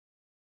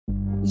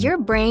Your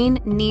brain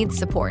needs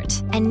support,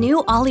 and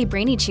new Ollie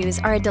Brainy Chews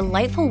are a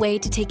delightful way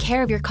to take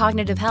care of your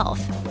cognitive health.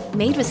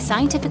 Made with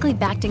scientifically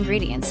backed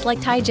ingredients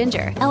like Thai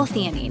ginger,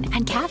 L-theanine,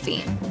 and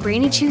caffeine,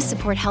 Brainy Chews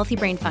support healthy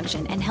brain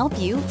function and help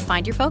you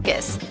find your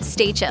focus,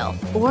 stay chill,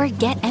 or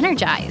get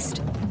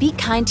energized. Be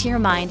kind to your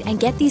mind and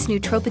get these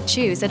nootropic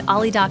chews at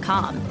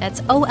ollie.com.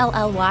 That's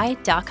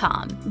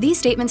OLLY.com. These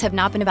statements have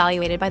not been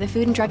evaluated by the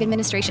Food and Drug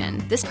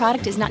Administration. This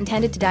product is not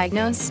intended to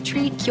diagnose,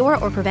 treat, cure,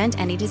 or prevent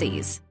any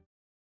disease.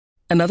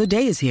 Another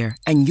day is here,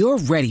 and you're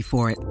ready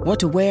for it. What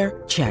to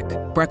wear? Check.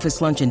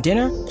 Breakfast, lunch, and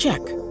dinner? Check.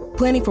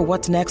 Planning for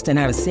what's next and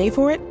how to save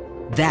for it?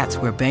 That's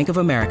where Bank of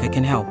America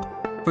can help.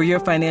 For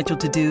your financial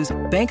to-dos,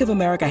 Bank of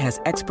America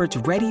has experts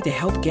ready to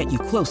help get you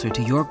closer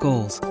to your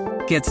goals.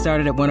 Get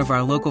started at one of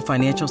our local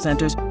financial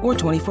centers or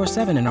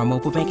 24/7 in our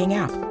mobile banking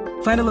app.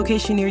 Find a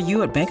location near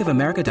you at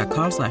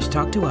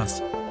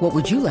bankofamerica.com/talktous. What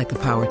would you like the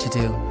power to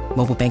do?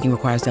 Mobile banking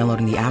requires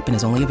downloading the app and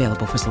is only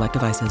available for select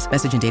devices.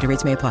 Message and data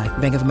rates may apply.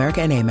 Bank of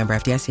America N.A., member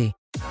FDIC.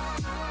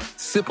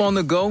 Sip on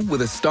the go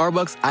with a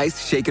Starbucks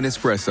Iced Shaken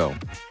Espresso.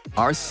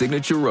 Our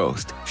signature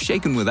roast,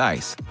 shaken with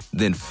ice,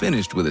 then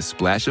finished with a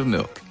splash of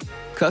milk.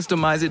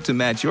 Customize it to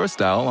match your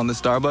style on the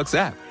Starbucks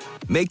app.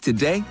 Make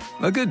today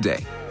a good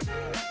day.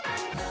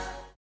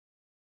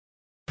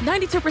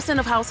 92%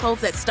 of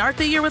households that start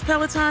the year with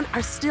Peloton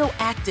are still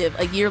active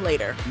a year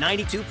later.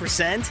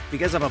 92%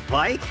 because of a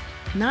bike?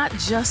 Not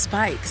just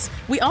bikes.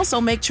 We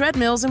also make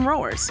treadmills and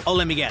rowers. Oh,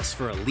 let me guess,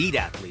 for elite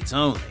athletes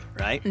only,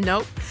 right?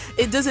 Nope.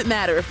 It doesn't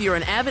matter if you're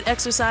an avid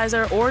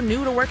exerciser or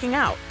new to working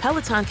out.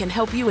 Peloton can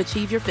help you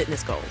achieve your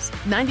fitness goals.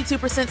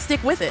 92%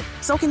 stick with it.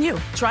 So can you.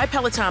 Try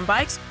Peloton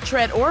bikes,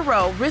 tread, or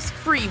row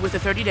risk-free with a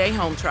 30-day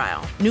home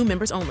trial. New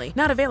members only.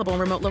 Not available in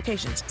remote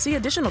locations. See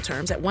additional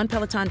terms at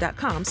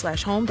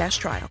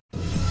onepeloton.com/home-trial.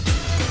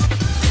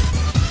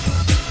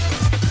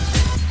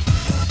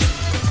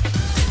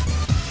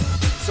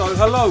 So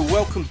hello,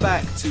 welcome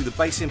back to the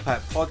Bass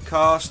Impact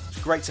Podcast. It's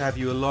great to have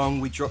you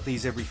along. We drop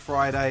these every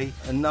Friday.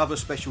 Another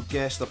special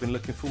guest I've been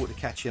looking forward to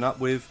catching up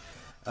with.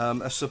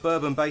 A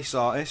suburban bass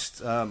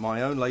artist,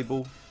 my own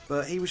label.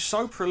 But he was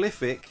so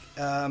prolific,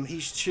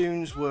 his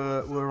tunes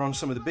were on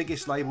some of the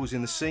biggest labels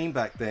in the scene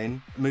back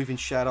then. Moving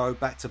Shadow,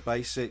 Back to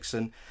Basics,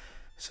 and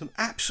some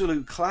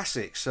absolute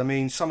classics. I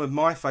mean, some of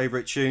my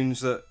favourite tunes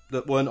that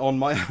weren't on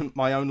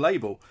my own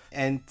label.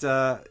 And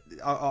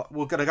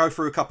we're going to go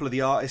through a couple of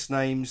the artist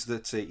names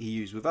that he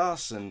used with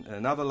us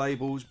and other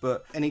labels,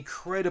 but an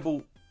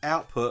incredible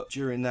output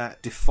during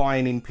that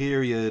defining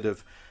period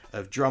of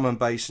drum and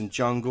bass and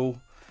jungle.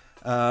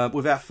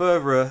 Without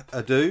further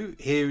ado,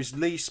 here is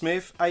Lee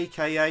Smith,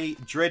 aka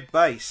Dread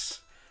Bass.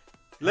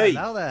 Lee.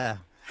 Hello there.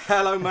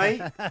 Hello, mate.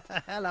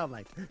 Hello,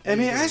 mate. I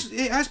mean,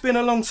 it has been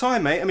a long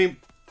time, mate. I mean,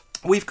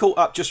 we've caught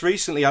up just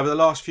recently over the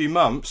last few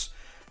months,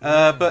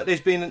 but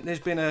there's been a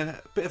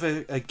bit of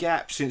a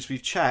gap since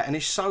we've chat, and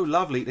it's so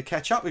lovely to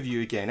catch up with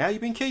you again. How you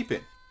been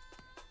keeping?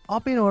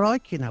 I've been all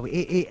right, you know.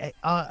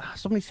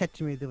 Somebody said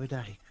to me the other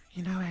day,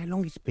 you know how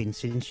long it's been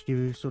since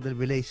you sort of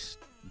released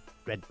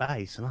Dread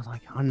Bass, and I was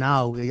like, I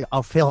know,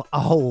 I feel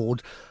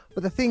old,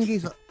 but the thing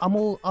is,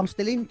 I'm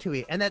still into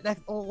it, and that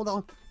all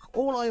I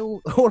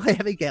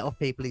ever get off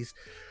people is,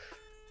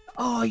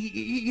 oh,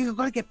 you've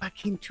got to get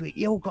back into it.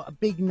 You've got a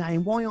big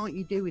name. Why aren't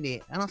you doing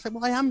it? And I said,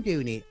 well, I am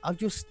doing it. I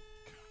just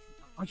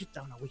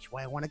don't know which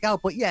way I want to go.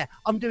 But yeah,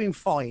 I'm doing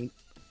fine.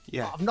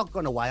 Yeah, I've not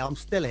gone away. I'm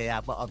still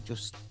here, but I've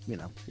just,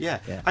 Yeah.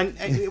 And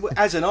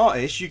as an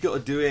artist, you got to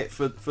do it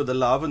for the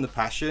love and the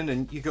passion,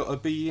 and you got to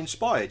be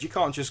inspired. You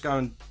can't just go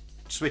and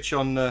switch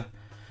on the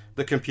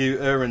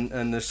computer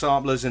and the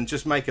samplers and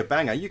just make a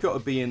banger. You got to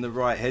be in the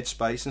right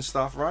headspace and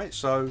stuff, right?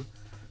 So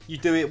you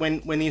do it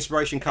when the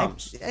inspiration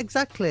comes.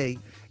 Exactly.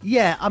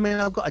 Yeah, I mean,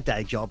 I've got a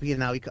day job, we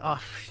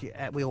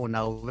all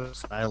know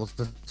sales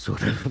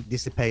sort of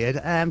disappeared.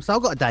 So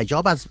I've got a day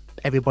job, as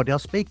everybody I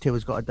speak to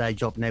has got a day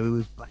job now who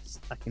was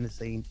back in the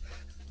scene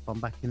from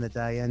back in the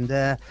day. And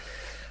I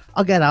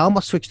get home, I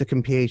switch the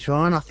computer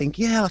on, I think,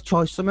 I'll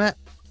try something.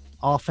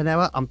 Half an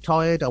hour, I'm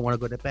tired, I want to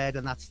go to bed,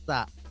 and that's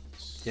that.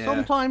 Yeah.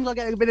 Sometimes I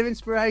get a bit of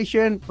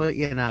inspiration, but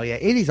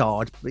it is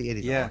hard. But it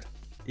is hard.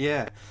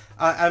 Yeah.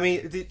 I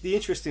mean, the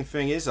interesting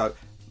thing is, though,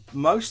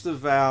 most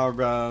of our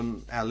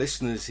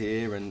listeners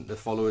here and the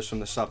followers from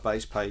the Sub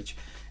Bass page,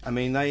 I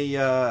mean,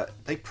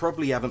 they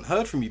probably haven't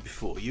heard from you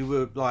before. You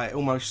were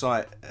almost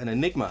like an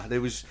enigma. There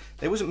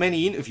wasn't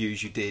many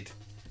interviews you did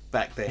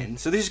back then,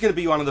 so this is going to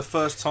be one of the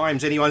first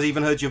times anyone's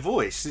even heard your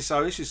voice.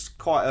 So this is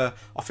I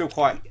feel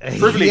quite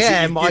privileged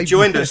that you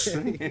joined us.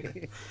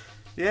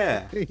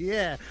 Yeah.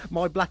 Yeah,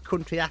 my black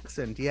country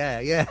accent.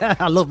 Yeah.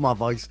 I love my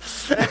voice.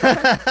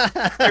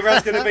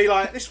 Everyone's going to be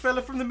like, this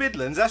fella from the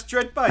Midlands, that's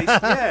Dread Bass.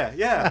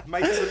 Yeah.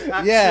 Made some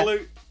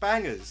absolute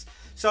bangers.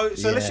 So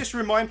let's just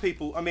remind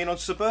people, I mean, on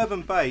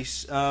Suburban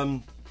Bass, I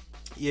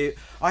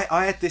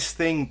had this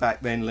thing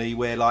back then, Lee,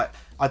 where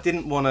I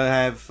didn't want to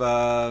have,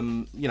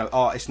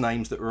 artist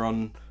names that were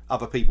on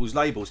other people's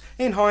labels.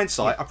 In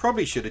hindsight, I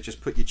probably should have just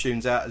put your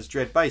tunes out as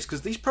Dread Bass,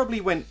 because these probably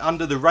went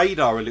under the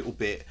radar a little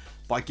bit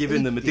by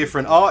giving them a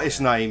different artist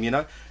name, you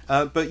know.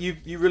 But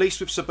you released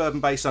with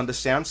Suburban Bass under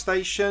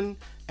Soundstation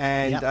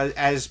and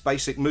as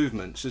Basic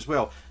Movements as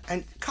well.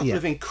 And a couple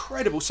of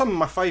incredible, some of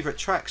my favourite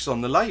tracks on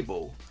the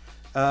label.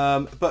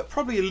 But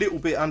probably a little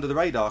bit under the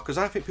radar, because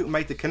I don't think people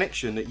made the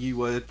connection that you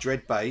were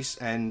Dread Bass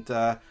and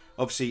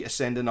obviously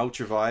Ascend and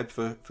Ultra Vibe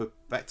for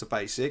Back to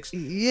Basics.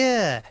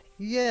 Yeah,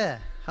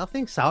 I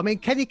think so. I mean,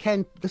 Kenny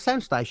Ken, the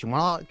Soundstation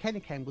one,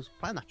 Kenny Ken was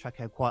playing that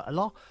track out quite a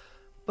lot.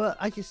 But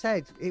as you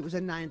said, it was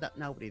a name that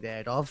nobody had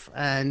heard of,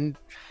 and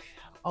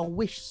I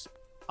wish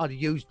I'd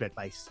used Dread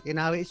Bass. You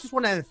know, it's just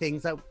one of the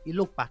things that you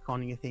look back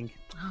on and you think,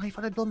 oh, if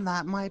I'd have done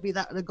that, maybe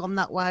that would have gone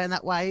that way and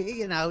that way.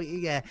 You know,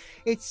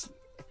 it's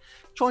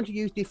trying to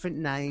use different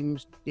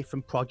names,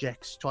 different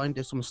projects, trying to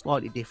do something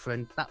slightly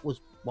different. That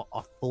was what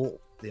I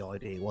thought the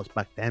idea was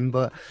back then.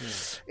 But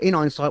in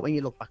hindsight, when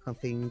you look back on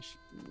things,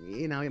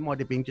 you know, it might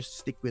have been just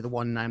stick with the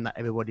one name that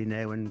everybody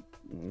knew and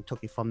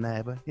took it from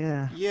there. But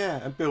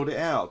and build it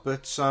out.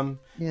 But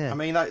I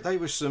mean, they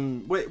were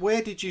some.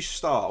 Where did you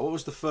start? What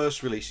was the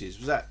first releases?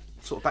 Was that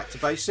sort of Back to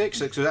Basics?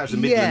 So that was the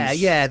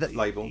Midlands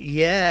label.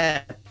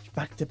 Yeah,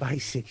 Back to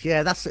Basics.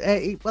 Yeah, that's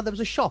well, there was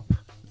a shop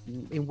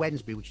in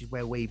Wednesbury, which is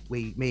where me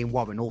and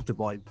Warren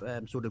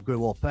Autovibe sort of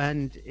grew up,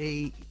 and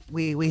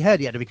we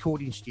heard he had a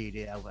recording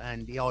studio,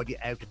 and he hired it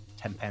out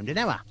at £10 an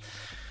hour,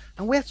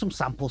 and we had some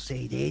sample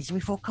CDs, and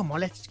we thought, come on,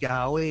 let's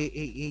go.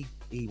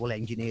 He will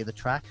engineer the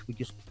track. We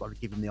just got to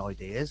give him the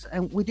ideas,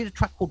 and we did a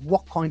track called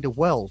What Kind of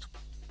World,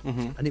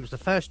 and it was the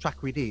first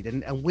track we did,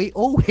 and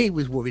all he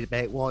was worried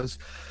about was,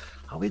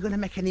 are we going to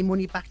make any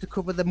money back to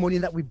cover the money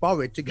that we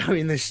borrowed to go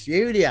in the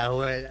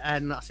studio?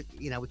 And I said,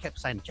 you know, we kept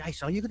saying,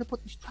 Jason, are you going to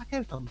put this track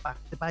out on Back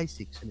to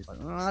Basics? And he's like,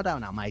 oh, I don't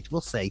know, mate,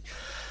 we'll see.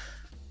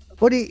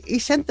 But he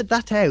sent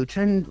that out,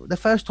 and the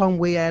first time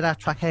we had our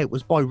track out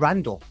was by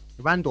Randall.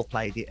 Randall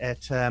played it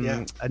at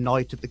a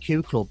night at the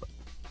Q Club.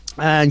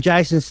 And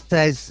Jason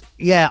says,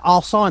 yeah,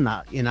 I'll sign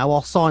that, you know,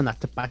 I'll sign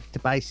that to Back to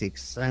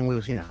Basics. And we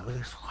was, you know,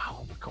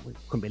 wow, we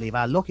couldn't believe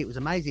our luck. It was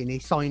amazing. He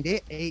signed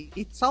it.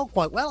 It sold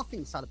quite well. I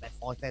think it sold about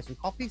 5,000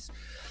 copies,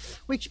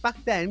 which back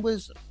then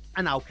was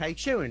an okay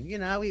tune. You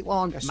know, it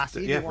wasn't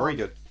massive. Yeah, very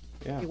good.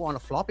 Yeah. It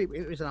wasn't a flop.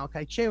 It was an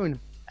okay tune.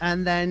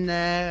 And then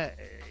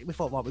we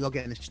thought, well, we've got to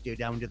get in the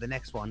studio and do the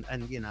next one.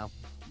 And, you know,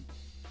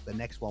 the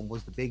next one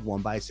was the big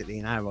one, basically,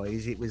 in our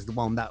eyes. It was the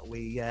one that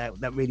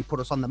that really put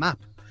us on the map,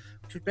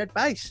 which was Dread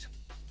Bass.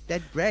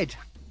 Dead Dread.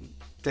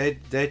 Dead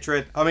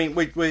Dread. I mean,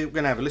 we're going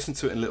to have a listen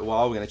to it in a little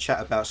while. We're going to chat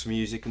about some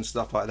music and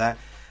stuff like that.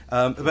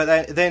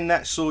 But then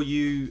that saw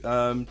you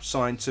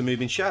signed to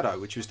Moving Shadow,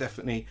 which was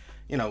definitely,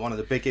 you know, one of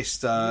the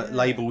biggest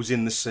labels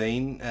in the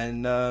scene.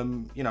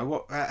 And, you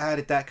know, how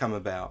did that come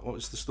about? What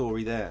was the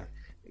story there?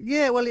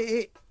 Yeah, well,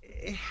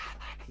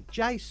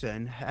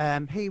 Jason,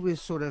 he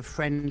was sort of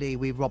friendly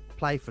with Rob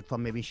Playford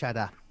from Moving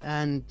Shadow.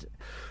 And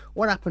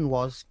what happened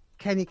was,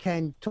 Kenny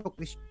Ken took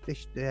this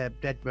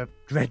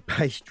Dread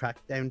Bass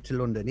track down to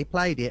London. He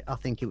played it, I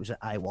think it was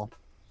at AWOL.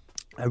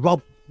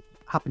 Rob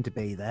happened to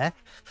be there.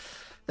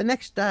 The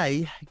next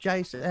day,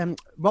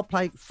 Rob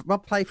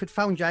Playford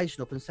phoned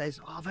Jason up and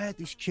says, oh, I've heard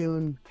this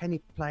tune. Kenny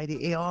played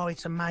it. Oh,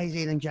 it's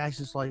amazing. And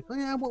Jason's like, oh,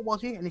 yeah, what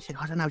was it? And he said,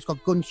 I don't know, it's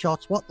got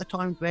gunshots. What the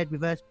time Dread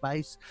reverse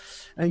bass?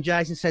 And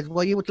Jason said,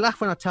 well, you would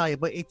laugh when I tell you,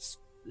 but it's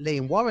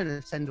Liam Warren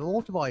and Ascend and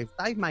Ultra Vibe.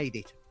 They've made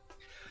it.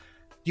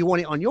 Do you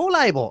want it on your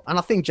label? And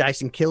I think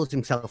Jason kills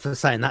himself for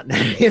saying that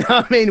now. You know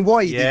what I mean?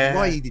 Why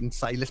he didn't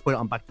say, let's put it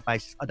on Back to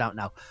Basics, I don't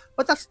know.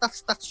 But that's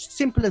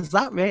simple as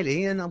that,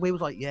 really. And we was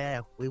like,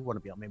 yeah, we want to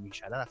be on Moving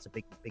Shadow. That's a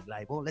big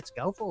label. Let's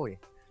go for it.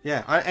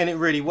 Yeah, and it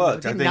really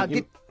worked. I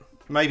think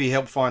maybe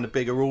helped find a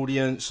bigger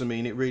audience. I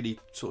mean, it really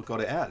sort of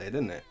got it out there,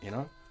 didn't it? You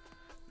know?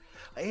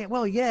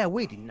 Well, yeah,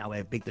 we didn't know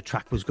how big the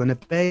track was going to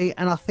be.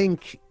 And I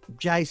think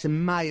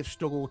Jason may have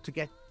struggled to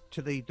get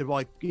to the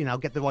right, you know,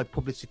 get the right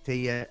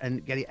publicity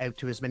and get it out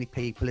to as many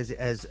people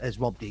as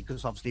Rob did,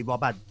 because obviously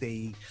Rob had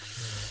the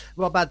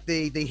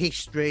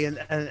history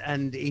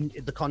and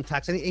the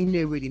contacts, and he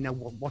knew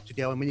what to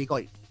do. And when he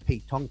got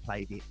Pete Tong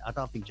played it, I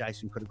don't think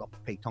Jason could have got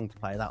Pete Tong to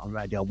play that on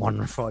Radio 1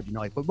 on a Friday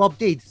night, but Rob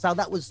did, so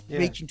that was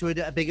reaching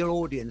to a bigger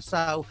audience.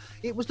 So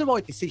it was the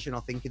right decision,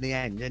 I think, in the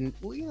end, and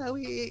you know,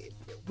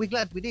 we're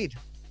glad we did.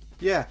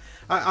 Yeah,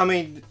 I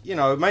mean, you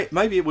know,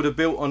 maybe it would have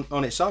built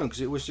on its own, because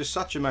it was just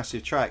such a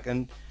massive track.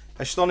 And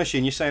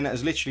astonishing, you're saying that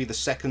was literally the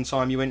second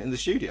time you went in the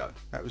studio.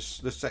 That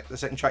was the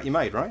second track you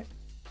made, right?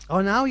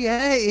 Oh no,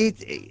 yeah,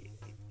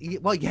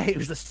 it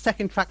was the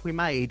second track we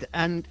made,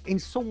 and in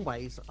some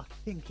ways, I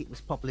think it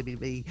was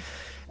probably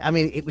I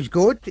mean, it was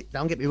good.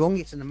 Don't get me wrong,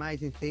 it's an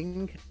amazing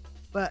thing,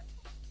 but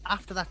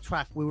after that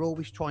track, we were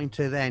always trying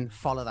to then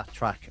follow that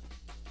track.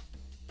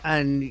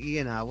 And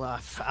you know,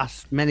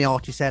 as many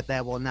artists out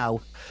there will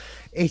know,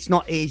 it's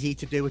not easy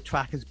to do a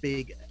track as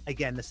big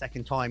again the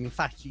second time. In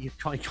fact, you're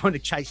kind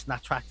of chasing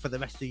that track for the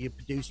rest of your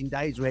producing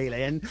days,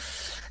 really. And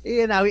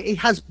you know, it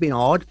has been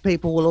hard.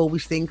 People will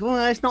always think,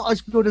 "Oh, it's not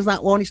as good as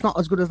that one. It's not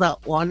as good as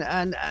that one."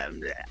 And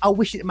I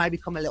wish it maybe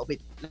come a little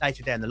bit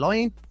later down the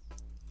line.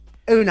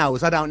 Who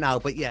knows? I don't know,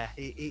 but yeah,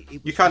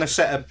 it you kind of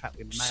set a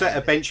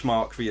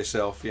benchmark for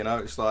yourself. You know,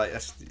 it's like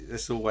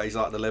that's always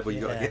like the level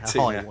you got to get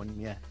to. High now. one,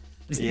 yeah.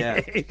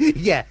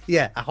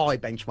 Yeah, a high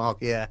benchmark,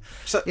 yeah.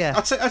 So yeah.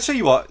 I'll tell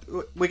you what,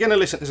 we're going to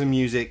listen to some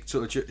music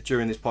sort of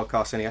during this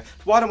podcast anyway.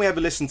 Why don't we have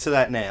a listen to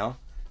that now,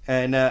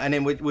 and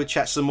then we'll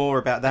chat some more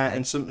about that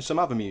and some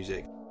other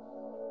music.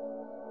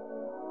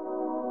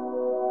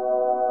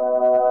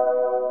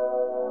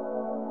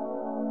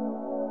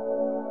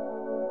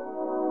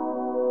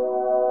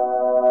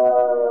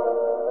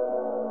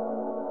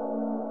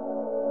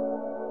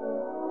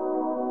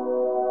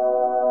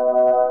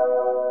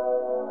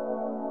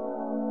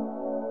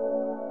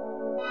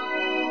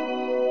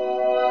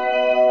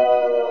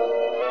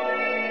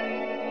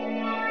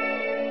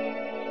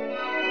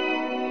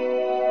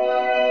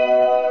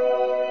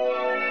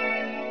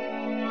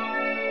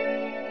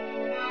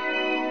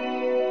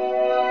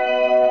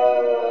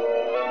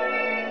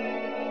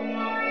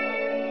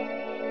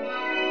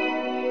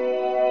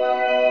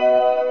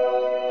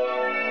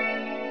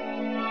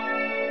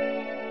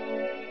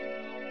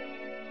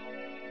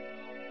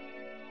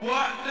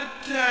 What the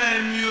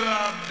time you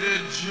have the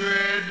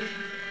dread?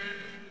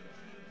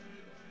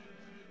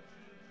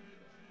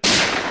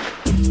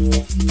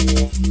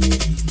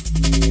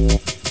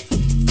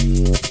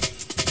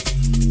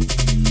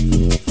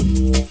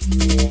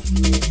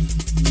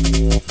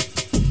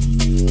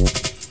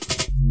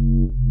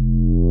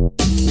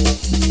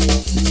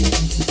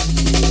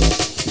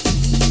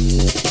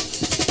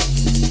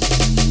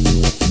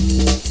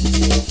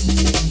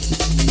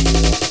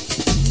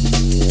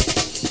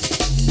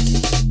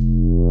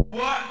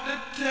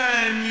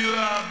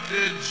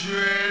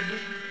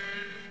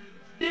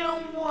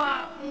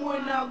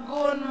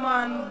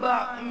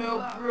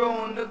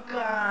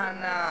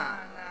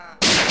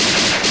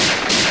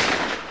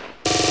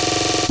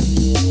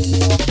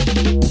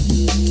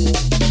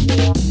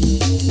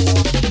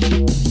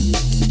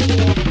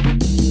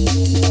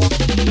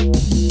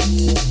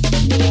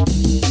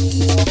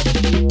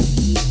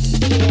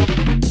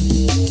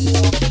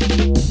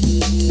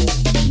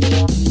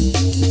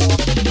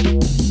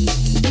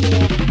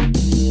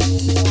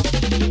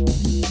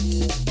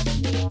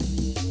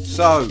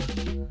 So,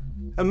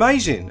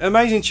 amazing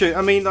tune.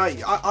 I mean,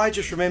 like, I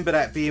just remember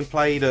that being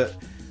played at,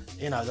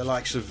 you know, the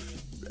likes of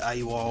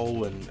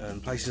AWOL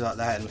and places like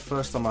that. And the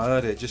first time I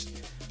heard it,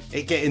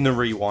 it getting the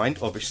rewind,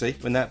 obviously,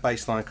 when that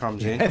bass line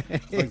comes in.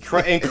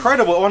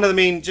 Incredible. One of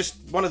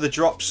the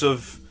drops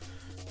of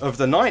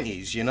the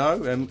 90s, you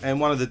know, and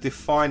one of the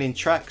defining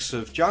tracks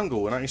of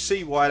jungle. And I can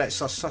see why that's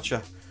such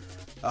a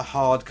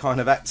hard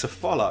kind of act to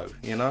follow,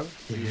 you know?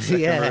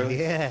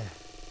 Yeah.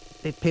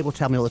 People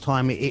tell me all the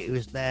time it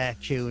was their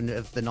tune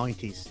of the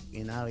 90s,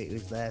 you know, it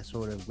was their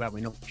sort of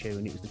growing up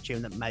tune. It was the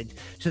tune that made,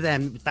 to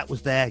them, that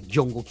was their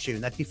jungle tune,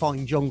 that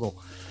defined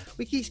jungle,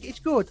 which is, it's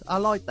good. I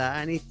like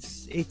that, and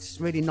it's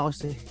really nice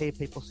to hear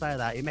people say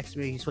that. It makes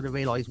me sort of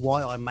realise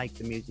why I make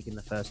the music in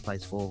the first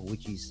place for,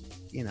 which is,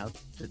 you know,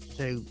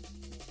 to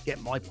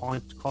get my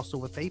point across to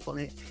other people,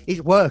 and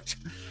it worked.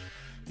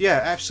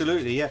 Yeah,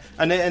 absolutely. Yeah,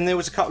 and there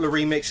was a couple of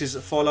remixes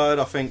that followed.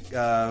 I think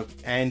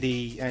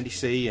Andy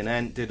C and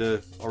Ant did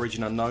a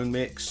Origin Unknown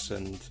mix,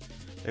 and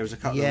there was a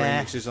couple of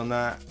remixes on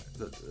that.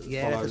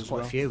 There's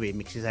quite a few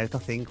remixes out. I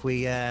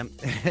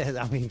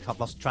think I've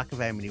lost track of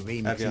how many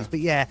remixes, but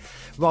yeah,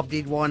 Rob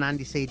did one,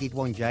 Andy C did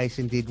one,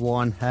 Jason did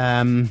one.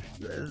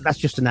 That's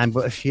just a name,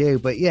 but a few.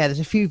 But yeah, there's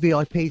a few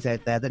VIPs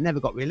out there that never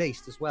got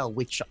released as well,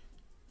 which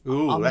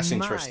that's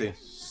interesting.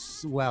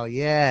 Well,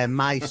 yeah,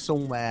 may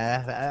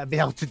somewhere be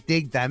able to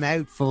dig them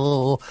out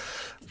for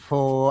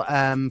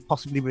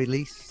possibly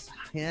release.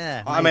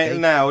 Yeah, maybe. I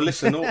mean, now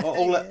listen,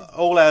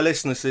 all our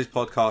listeners to this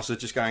podcast are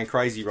just going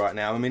crazy right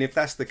now. I mean, if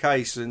that's the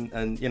case,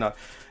 and you know,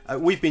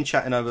 we've been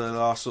chatting over the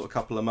last sort of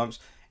couple of months,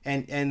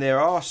 and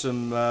there are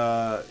some.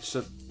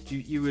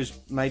 You was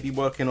maybe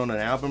working on an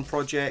album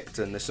project,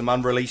 and there's some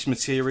unreleased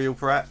material,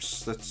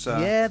 perhaps.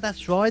 Yeah,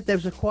 that's right. There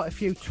was quite a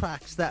few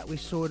tracks that we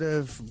sort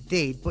of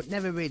did, but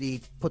never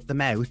really put them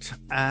out.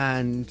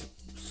 And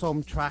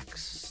some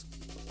tracks,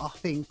 I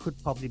think,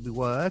 could probably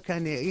work.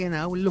 And you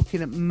know, we're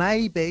looking at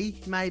maybe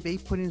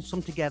putting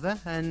some together,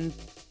 and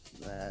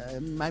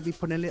maybe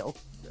putting a little.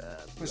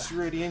 That's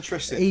really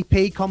interesting.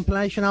 EP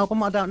compilation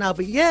album. I don't know,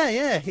 but yeah,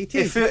 it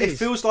is. It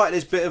feels like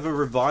there's a bit of a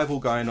revival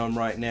going on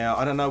right now.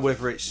 I don't know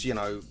whether it's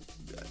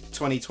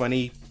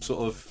 2020 sort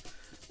of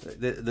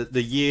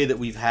the year that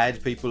we've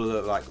had. People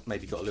are like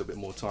maybe got a little bit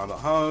more time at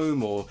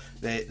home, or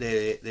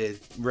they're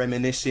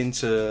reminiscing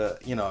to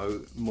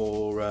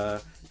more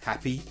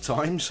happy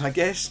times, I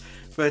guess.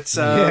 But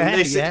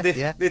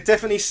there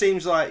definitely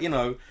seems like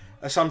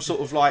some sort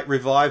of like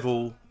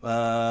revival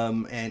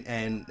and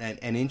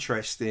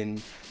interest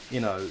in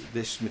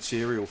this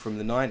material from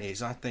the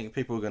 90s. I think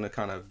people are going to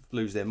kind of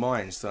lose their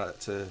minds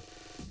to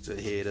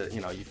hear that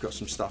you've got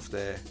some stuff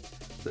there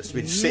that's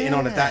been sitting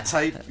on a DAT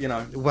tape.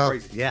 Well,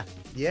 crazy.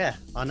 yeah,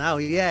 I know.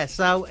 Yeah,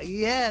 so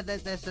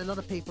there's a lot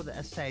of people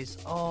that says,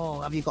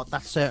 "Oh, have you got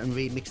that certain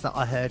remix that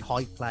I heard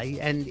Hype play?"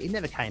 And it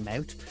never came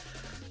out.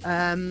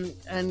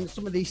 And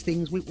some of these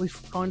things we've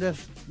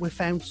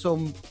found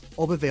some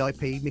other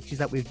VIP mixes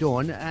that we've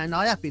done, and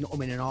I have been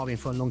umming and ahhing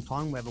for a long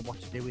time whether what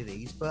to do with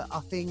these, but I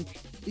think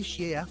this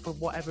year, for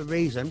whatever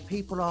reason,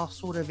 people are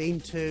sort of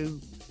into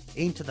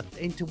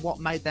what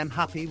made them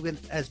happy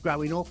as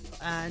growing up,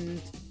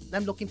 and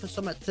them looking for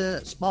something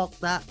to spark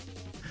that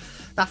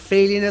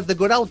feeling of the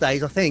good old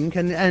days, I think,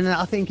 and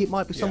I think it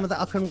might be something that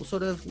I can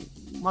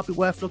might be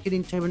worth looking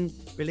into and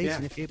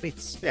releasing a few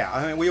bits. Yeah,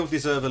 I mean, we all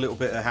deserve a little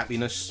bit of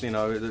happiness,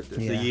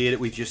 the year that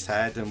we've just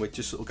had, and we're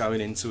just sort of going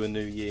into a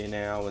new year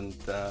now, and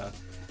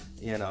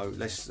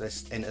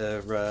let's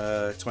enter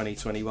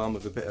 2021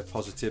 with a bit of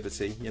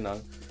positivity, and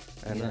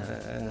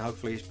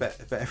hopefully it's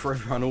better for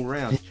everyone all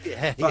round.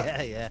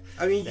 Yeah.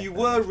 I mean, you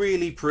were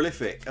really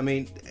prolific. I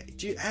mean,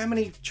 how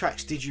many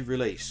tracks did you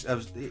release?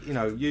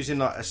 Using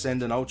like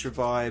Ascend and Ultra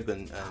Vibe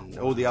and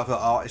all the other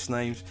artist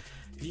names.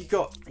 You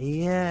got...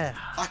 Yeah.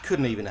 I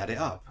couldn't even add it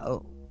up.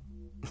 Oh.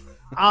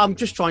 I'm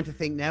just trying to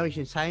think now as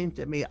you're saying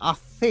to me. I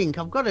think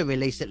I've got to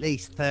release at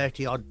least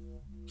 30 odd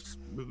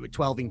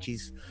 12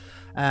 inches.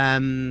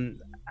 And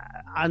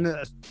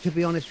to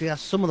be honest with you,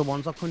 some of the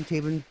ones I couldn't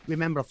even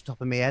remember off the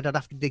top of my head. I'd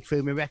have to dig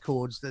through my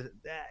records.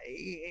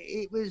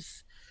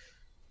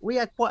 We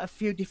had quite a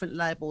few different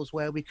labels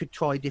where we could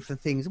try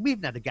different things. We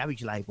even had a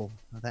garage label.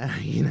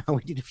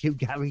 We did a few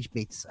garage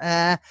bits.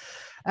 And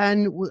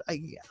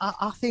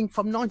I think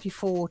from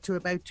 94 to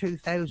about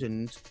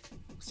 2000,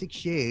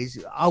 6 years,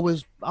 I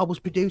was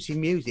producing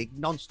music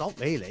non-stop,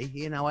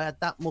 really. I had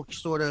that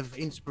much sort of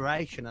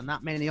inspiration and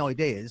that many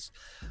ideas.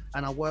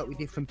 And I worked with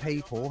different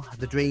people,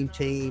 the Dream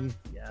Team,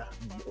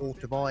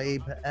 Ultra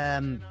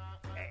Vibe.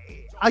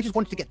 I just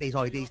wanted to get these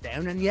ideas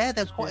down, and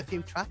there's quite a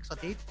few tracks I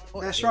did.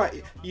 That's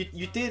right.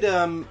 You did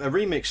a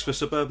remix for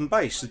Suburban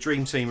Bass, the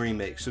Dream Team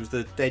remix. It was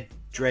the Dead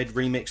Dread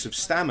remix of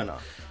Stamina,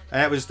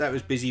 and that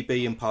was Busy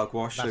Bee and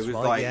Pugwash. So it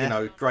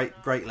was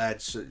great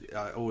lads.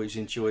 I always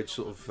enjoyed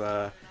sort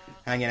of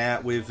hanging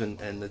out with,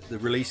 and the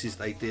releases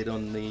they did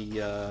on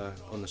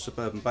the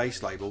Suburban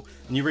Bass label,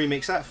 and you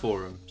remixed that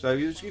for them. So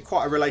it was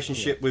quite a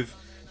relationship with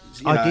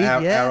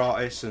our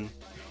artists, and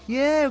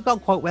we've gone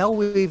quite well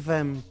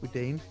with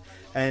Dean.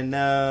 And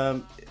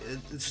the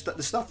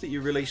stuff that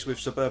you released with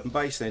Suburban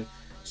Bass, then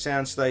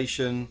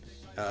Soundstation,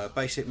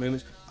 Basic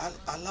Movements.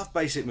 I love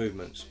Basic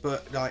Movements,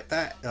 but like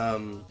that,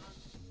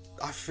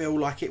 I feel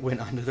like it went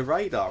under the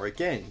radar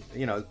again.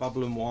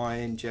 Bubble and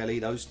Wine, Jelly,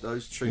 those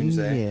tunes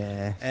there.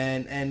 Yeah.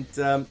 And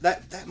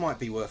that might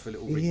be worth a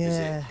little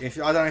revisit.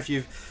 Yeah. I don't know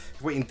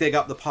if we can dig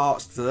up the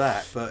parts to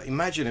that, but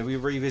imagine if we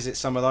revisit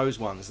some of those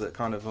ones that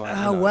kind of like.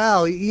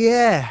 Well,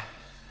 yeah.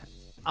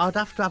 I'd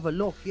have to have a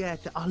look, there's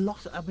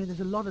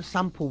a lot of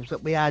samples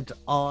that we had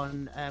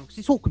on, because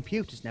it's all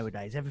computers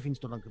nowadays, everything's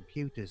done on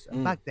computers.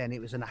 And back then it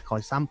was an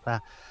Akai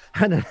sampler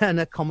and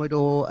a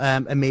Commodore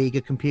Amiga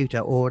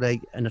computer or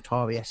an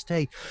Atari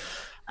ST.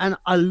 And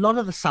a lot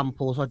of the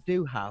samples I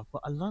do have,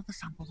 but a lot of the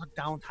samples I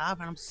don't have,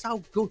 and I'm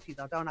so gutted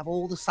I don't have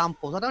all the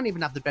samples. I don't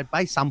even have the Dread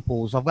Bass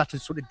samples. I've got to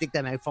sort of dig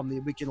them out from the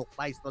original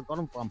place that I got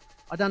them from.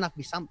 I don't have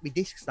my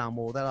discs no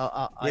more that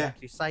I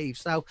actually saved.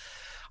 So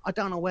I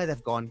don't know where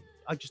they've gone.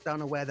 I just don't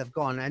know where they've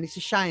gone, and it's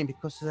a shame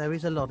because there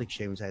is a lot of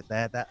tunes out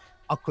there that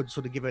I could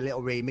sort of give a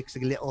little remix,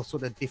 a little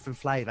sort of different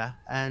flavour,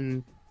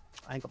 and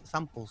I ain't got the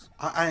samples.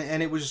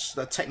 And it was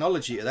the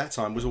technology at that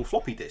time was all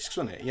floppy disks,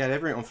 wasn't it? You had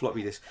everything on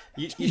floppy disks.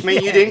 You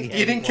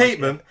didn't keep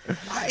them?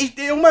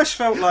 It almost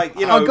felt like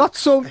I got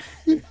some.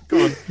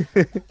 Go on.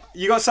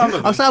 You got some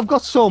of them.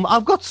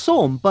 I've got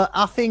some, but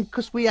I think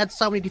because we had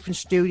so many different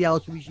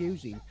studios we was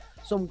using,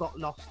 some got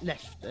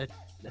left.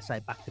 Let's say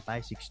Back to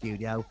Basic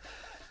studio.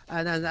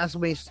 And then as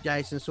me and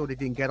Jason sort of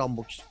didn't get on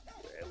much,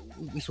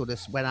 we sort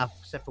of went our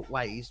separate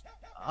ways.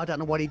 I don't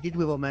know what he did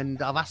with them, and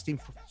I've asked him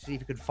to see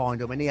if he could find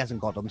them, and he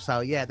hasn't got them.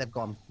 So, they've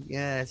gone.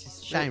 Yeah, it's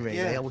just a shame,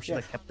 really. I wish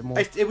I'd kept them all.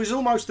 It was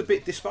almost a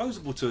bit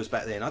disposable to us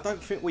back then. I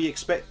don't think we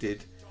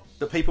expected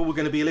that people were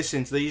going to be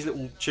listening to these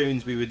little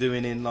tunes we were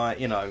doing in,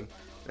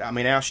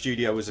 our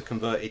studio was a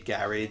converted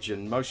garage,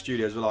 and most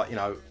studios were like,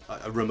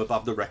 a room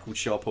above the record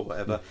shop or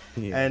whatever.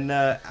 Yeah. And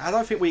I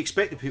don't think we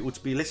expected people to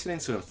be listening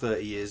to them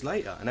 30 years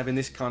later and having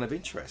this kind of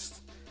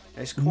interest.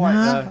 It's quite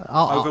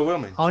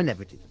overwhelming. I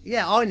never did.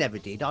 Yeah, I never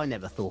did. I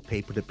never thought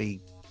people would be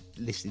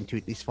listening to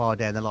it this far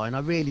down the line. I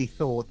really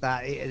thought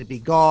that it'd be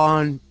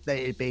gone, that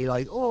it'd be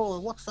like, oh,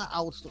 what's that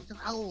old stuff?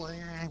 Oh,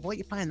 what are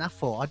you playing that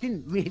for? I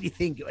didn't really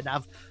think it would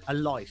have a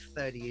life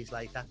 30 years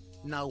later.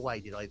 No way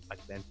did I back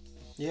then.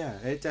 Yeah,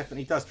 it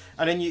definitely does.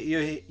 And then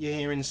you're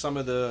hearing some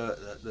of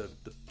the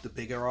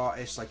bigger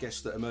artists, I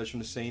guess, that emerge from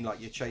the scene, like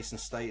your Chase and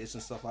Status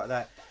and stuff like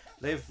that.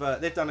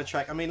 They've done a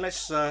track. I mean,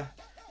 let's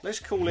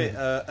call it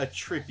a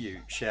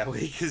tribute, shall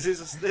we? Because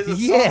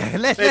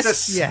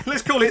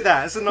let's call it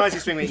that. It's the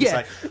nicest thing we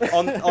can say.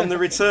 On the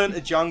Return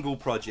to Jungle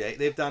project,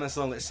 they've done a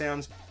song that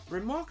sounds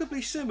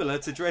remarkably similar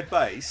to Dread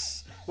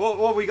Bass. What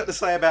have we got to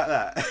say about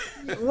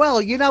that?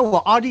 Well, you know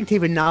what? I didn't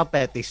even know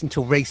about this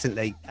until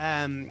recently.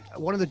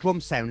 One of the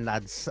Drum Sound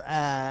lads,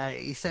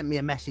 he sent me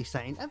a message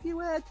saying, have you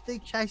heard the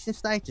Chasing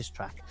Status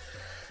track?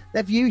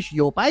 they've used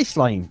your bass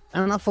line.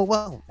 And I thought,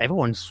 well,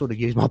 everyone's sort of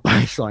used my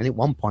bass line at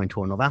one point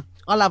or another.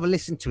 I'll have a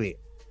listen to it.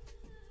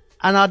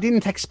 And I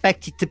didn't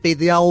expect it to be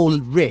the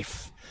old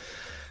riff,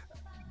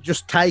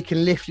 just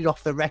taken, lifted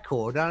off the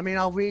record. I mean,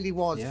 I really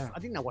was. Yeah. I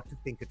didn't know what to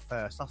think at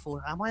first. I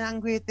thought, am I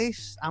angry at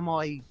this? Am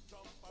I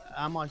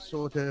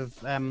sort of,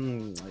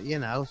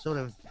 sort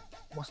of,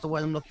 what's the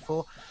word I'm looking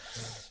for?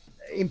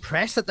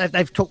 Impressed that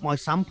they've took my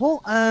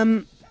sample.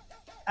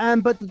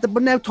 But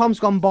now time's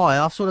gone by,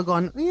 I've sort of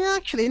gone, yeah,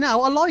 actually,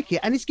 no, I like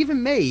it. And it's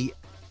given me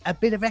a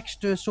bit of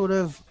extra sort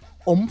of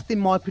oomph in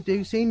my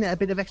producing, a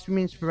bit of extra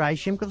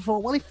inspiration, because I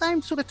thought, well, if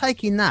I'm sort of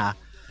taking that,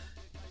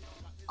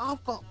 I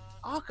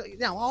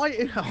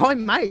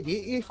made it.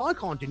 If I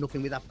can't do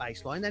nothing with that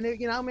bass line, then,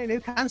 who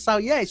can? So,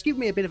 yeah, it's given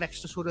me a bit of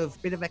extra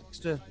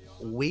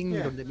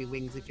wind under my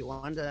wings, if you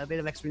want, a bit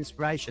of extra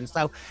inspiration.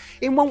 So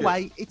in one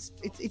way it's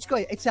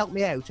great. It's helped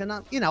me out, and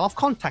I've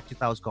contacted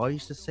those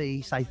guys to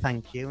say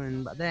thank you,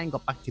 and they ain't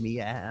got back to me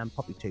yet. I'm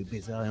probably too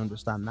busy, I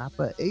understand that,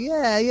 but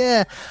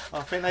yeah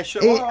I think they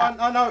should.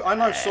 I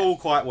know Saul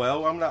quite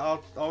well.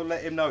 I'll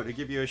let him know to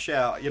give you a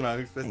shout,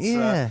 maybe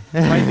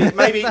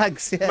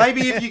Thanks,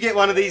 maybe if you get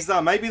one of these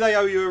done, maybe they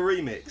owe you a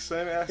remix.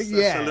 That's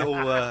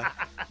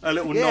a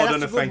little nod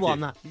and a thank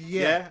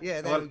you. There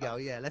we go.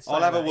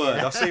 I'll have a word.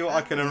 I'll see what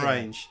I can arrange.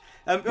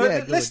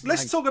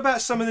 Let's talk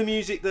about some of the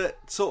music that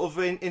sort of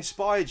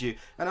inspired you.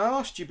 And I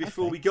asked you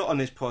before we got on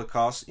this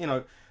podcast,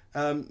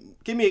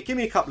 give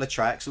me a couple of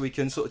tracks so we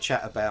can sort of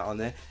chat about on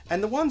there.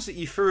 And the ones that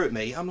you threw at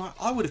me, I'm like,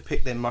 I would have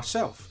picked them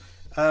myself.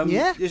 I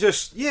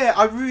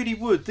really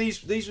would.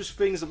 These were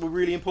things that were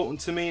really important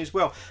to me as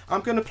well.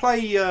 I'm going to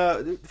play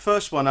the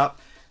first one up.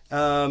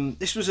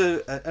 This was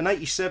an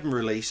 87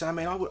 release. I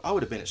mean, I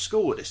would have been at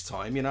school at this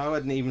time, I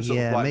hadn't even sort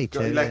of like... me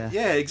too,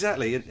 yeah,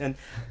 exactly.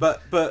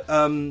 But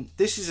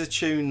this is a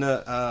tune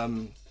that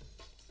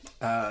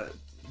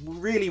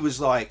really was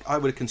like, I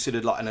would have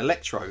considered like an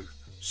electro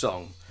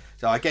song.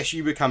 So I guess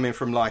you were coming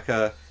from like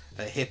a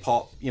hip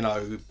hop,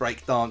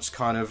 breakdance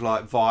kind of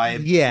like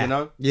vibe,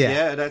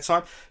 at that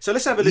time. So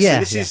let's have a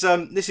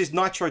listen. This is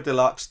Nitro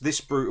Deluxe,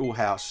 This Brutal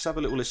House. Let's have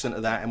a little listen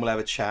to that and we'll have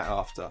a chat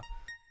after.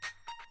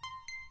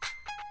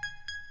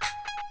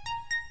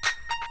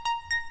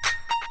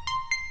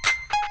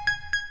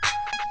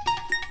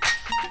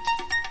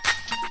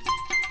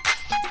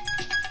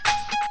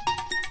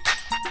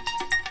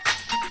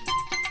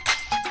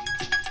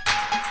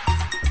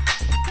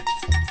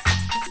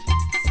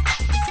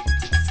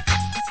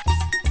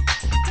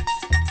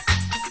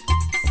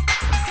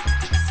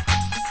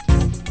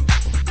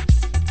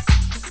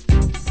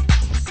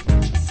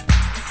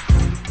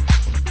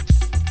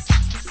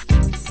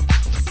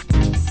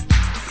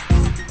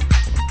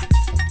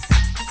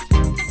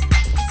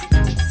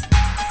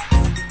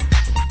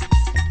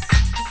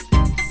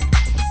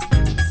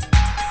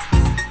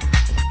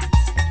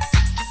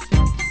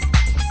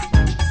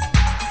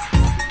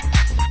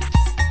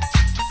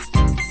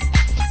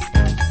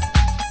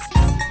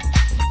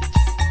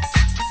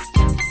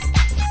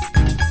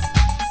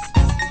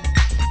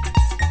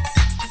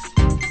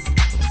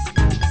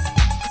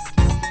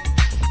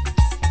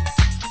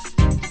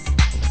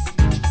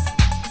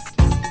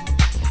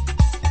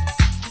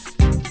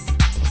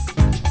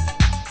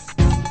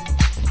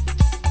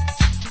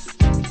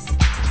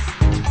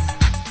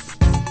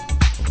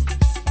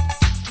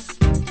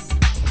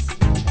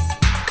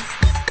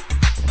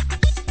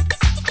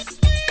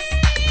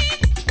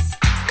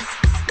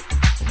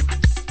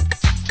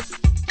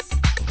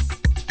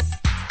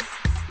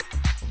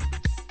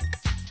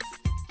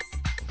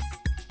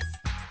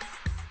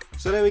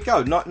 So there we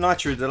go,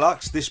 Nitro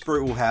Deluxe, This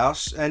Brutal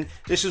House, and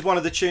this is one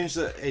of the tunes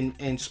that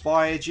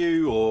inspired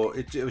you, or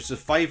it was a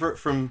favourite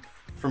from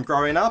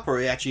growing up, or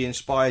it actually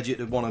inspired you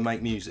to want to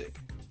make music?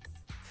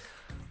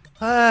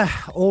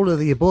 All of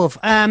the above.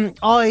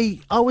 I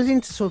was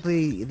into sort of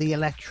the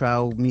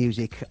electro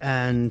music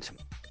and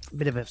a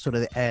bit of a sort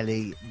of the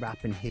early rap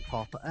and hip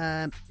hop,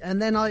 and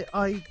then I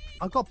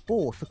got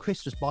bought for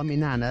Christmas by my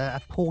nana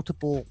a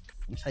portable,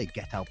 say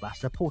ghetto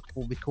blaster, a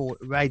portable record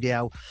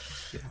radio,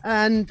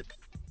 and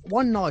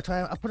one night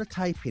I put a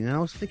tape in and I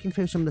was flicking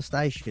through some of the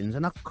stations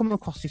and I come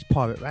across this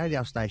pirate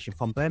radio station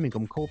from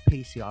Birmingham called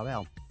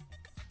PCRL,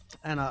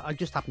 and I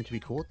just happened to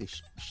record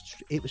this.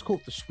 It was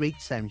called the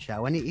Street Sound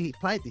Show, and he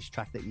played this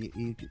track that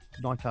you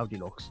Nitro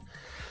Deluxe,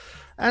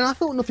 and I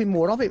thought nothing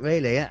more of it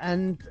really.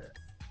 And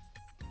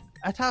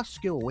at our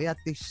school we had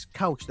this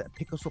coach that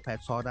pick us up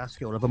outside our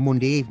school of a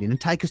Monday evening and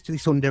take us to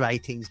this under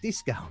 18s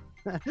disco.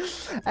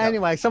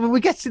 Anyway, so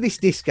we get to this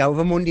disco of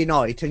a Monday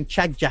night and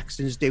Chad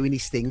Jackson's doing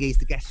his thing. He's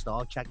the guest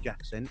star, Chad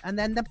Jackson, and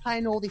then they're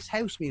playing all this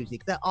house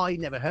music that I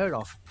never heard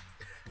of.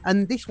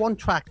 And this one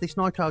track, this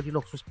Nitro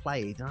Deluxe, was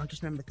played, and I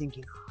just remember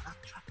thinking, oh, that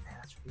track there,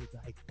 that's really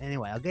great.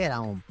 Anyway, I get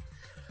home,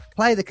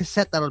 play the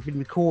cassette that I'd been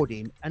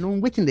recording, and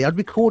unwittingly I'd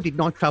recorded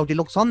Nitro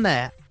Deluxe on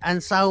there.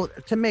 And so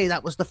to me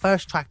that was the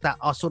first track that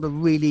I sort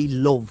of really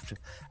loved,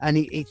 and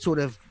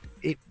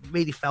it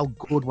really felt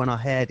good when I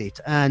heard it,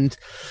 and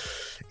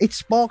it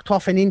sparked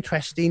off an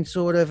interest in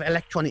sort of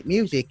electronic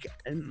music.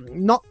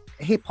 Not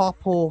hip hop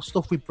or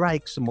stuff with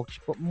breaks so much,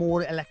 but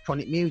more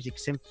electronic music,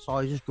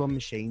 synthesizers, drum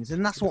machines,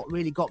 and that's what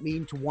really got me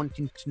into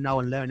wanting to know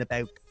and learn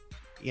about,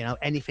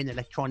 anything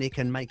electronic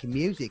and making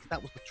music.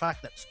 That was the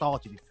track that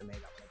started it for me.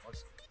 That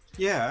was.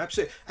 Yeah,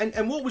 absolutely.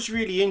 And what was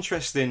really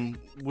interesting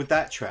with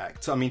that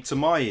track, to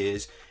my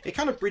ears, it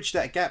kind of bridged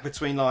that gap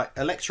between like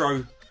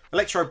electro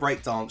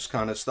breakdance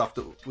kind of stuff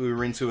that we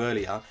were into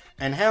earlier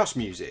and house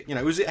music.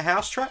 Was it a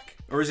house track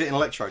or is it an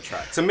electro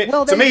track? To me,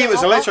 it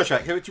was an electro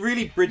track. It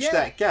really bridged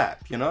that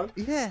gap,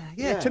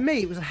 Yeah. To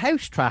me, it was a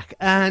house track,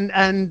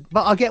 but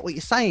I get what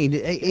you're saying.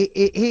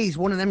 It is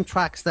one of them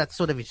tracks that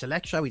sort of it's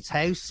electro, it's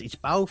house, it's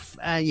both.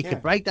 You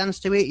could break dance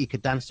to it. You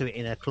could dance to it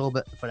in a club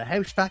for the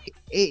house track.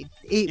 It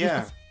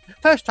was the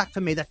first track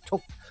for me that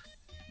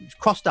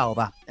crossed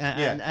over,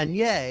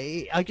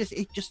 I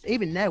just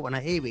even now when I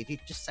hear it,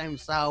 it just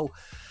sounds so.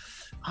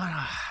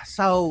 I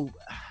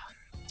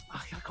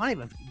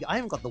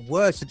haven't got the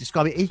words to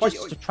describe it. It's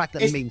just a track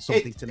that means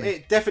something to me.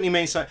 It definitely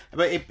means something,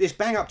 but it's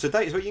bang up to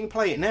date. But you can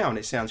play it now and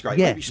it sounds great.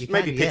 Yeah,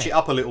 maybe pitch it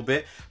up a little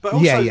bit. But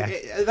also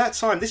at that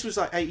time, this was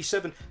like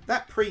 87.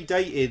 That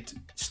predated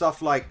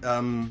stuff like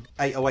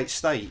 808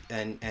 State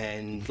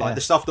and like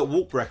the stuff that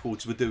Warp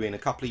Records were doing a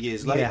couple of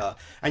years later.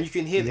 And you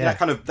can hear that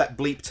kind of that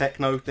bleep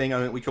techno thing.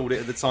 I think we called it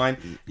at the time.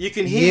 You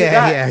can hear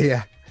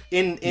that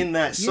in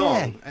that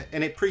song,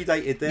 and it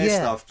predated their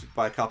stuff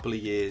by a couple of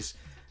years.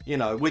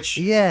 Which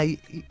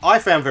I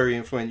found very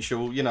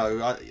influential.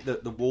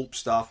 The Warp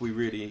stuff was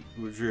really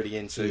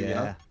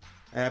into.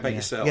 How about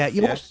yourself? I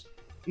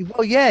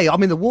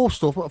mean the Warp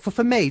stuff.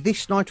 For me,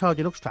 this Nitro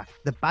Deluxe track,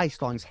 the bass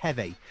line's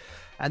heavy,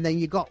 and then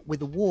you got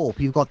with the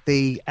Warp, you've got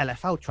the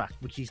LFO track,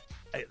 which is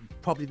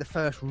probably the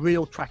first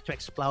real track to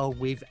explode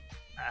with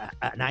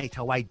an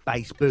 808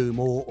 bass boom,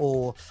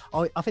 or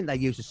I think they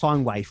used a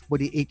sine wave, but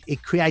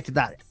it created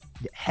that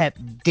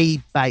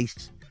deep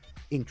bass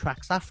in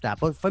tracks after.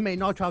 But for me,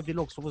 Nitro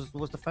Deluxe was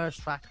the first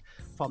track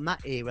from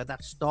that era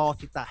that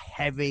started that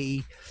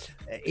heavy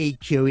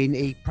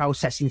EQing,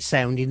 processing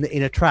sound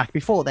in a track.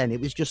 Before then,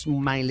 it was just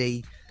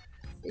mainly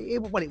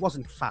it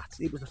wasn't fat.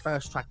 It was the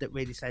first track that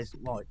really says,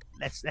 right,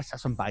 let's have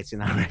some bass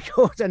in our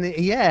record. And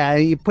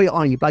you put it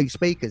on, you blow your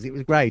speakers. It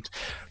was great.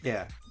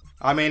 Yeah,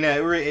 I mean,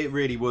 it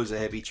really was a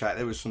heavy track.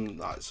 There was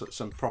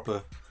some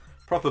proper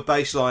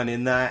bass line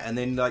in that, and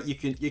then like you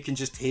can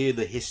just hear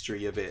the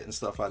history of it and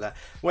stuff like that.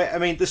 Well, I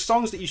mean, the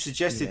songs that you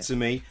suggested to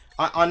me,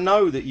 I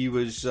know that you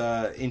was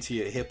into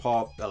your hip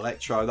hop,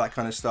 electro, that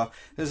kind of stuff.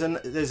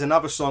 There's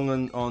another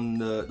song on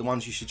the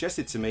ones you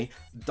suggested to me,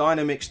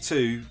 Dynamix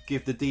 2,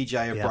 Give the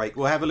DJ a Break.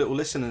 We'll have a little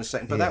listen in a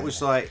second, but that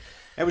was like,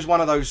 it was one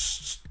of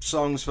those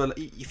songs for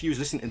if you was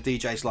listening to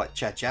DJs like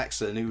Chad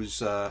Jackson, who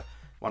was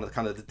one of the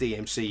kind of the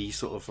DMC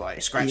sort of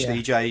like scratch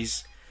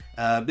DJs.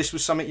 This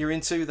was something you're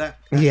into that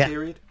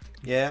period.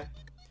 Yeah.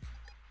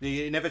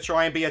 You never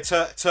try and be a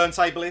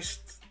turntablist?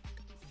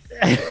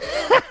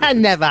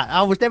 Never.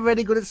 I was never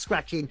really good at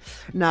scratching.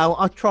 No,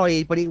 I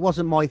tried, but it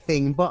wasn't my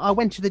thing. But I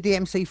went to the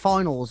DMC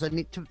finals,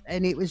 and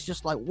it was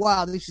just like,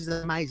 wow, this is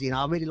amazing.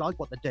 I really like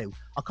what they do.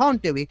 I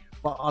can't do it,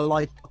 but I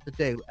like what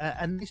they do.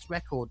 And this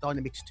record,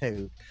 Dynamix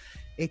 2,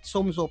 it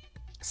sums up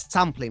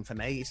sampling for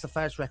me. It's the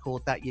first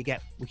record that you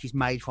get which is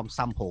made from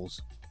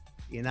samples.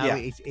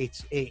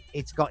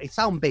 It's got its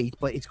own beat,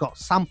 but it's got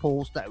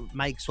samples that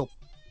makes up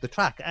the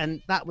track,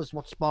 and that was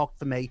what sparked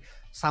for me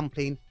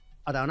sampling.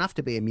 I don't have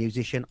to be a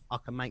musician, I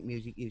can make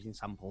music using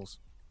samples.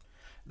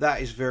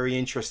 That is very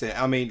interesting.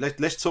 I mean,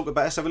 let's have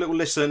a little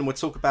listen. We'll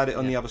talk about it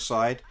on the other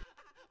side.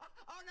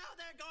 Oh no,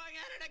 they're going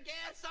at it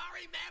again.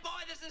 Sorry, man,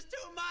 boy, this is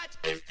too much.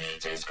 It's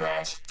DJ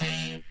Scratch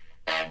D,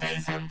 and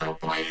he's in the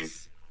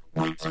place.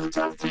 We too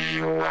tough to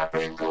you,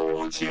 rapping,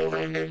 go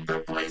chilling in the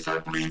place.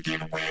 I'm bleeding,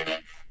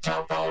 winning,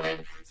 jump on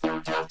it, so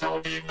tough,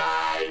 don't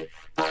deny.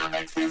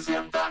 Dynamix is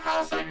in the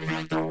house, and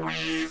here's the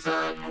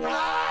reason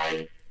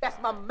why.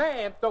 That's my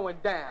man throwing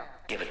down.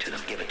 Give it to them,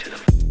 give it to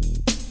them.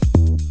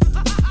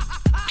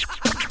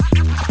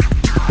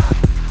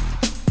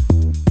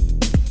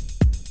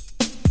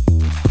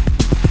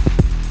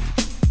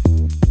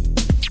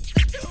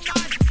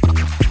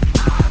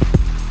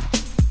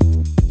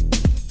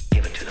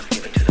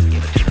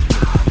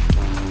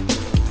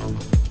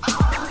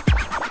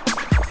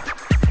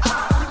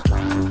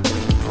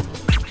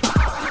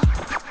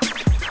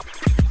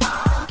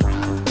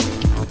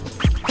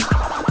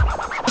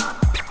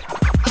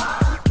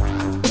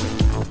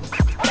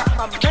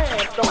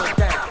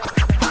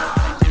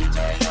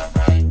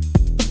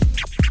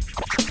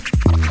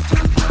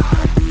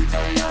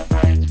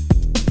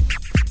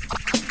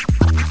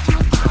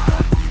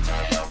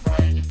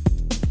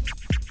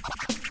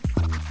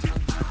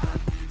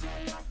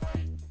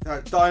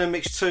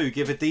 Dynamix 2,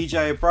 Give a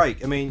DJ a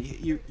Break. I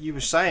mean, you were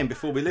saying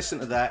before we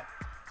listened to that,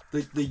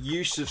 the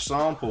use of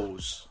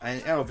samples,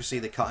 and obviously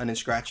the cutting and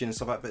scratching and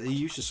stuff like that, but the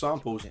use of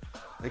samples, it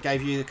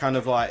gave you the kind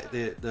of like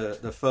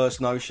the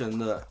first notion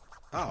that,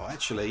 oh,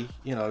 actually,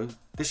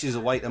 this is a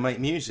way to make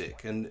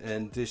music,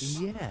 and this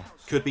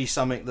could be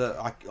something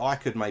that I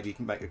could maybe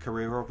make a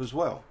career of as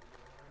well.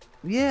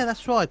 Yeah,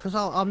 that's right. Because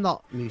I'm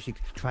not music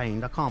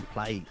trained. I can't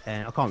play.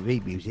 I can't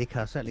read music.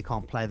 I certainly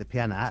can't play the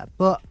piano.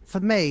 But for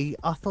me,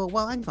 I thought,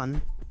 well, hang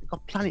on, you've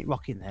got Planet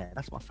Rock in there.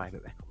 That's my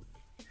favourite record.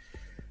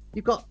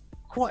 You've got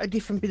quite a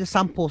different bit of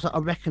samples that I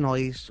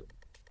recognise,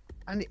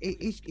 and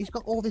he's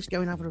got all this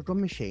going over the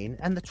drum machine,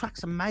 and the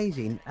track's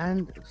amazing.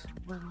 And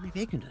well, if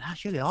he can do that,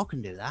 surely I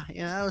can do that,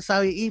 you know.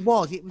 So it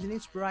was an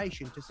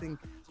inspiration to think,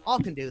 I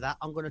can do that.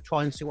 I'm going to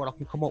try and see what I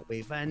can come up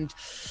with. And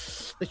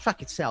the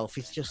track itself,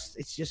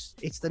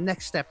 it's the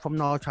next step from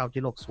Nitro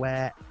Deluxe,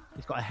 where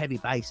it's got a heavy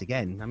bass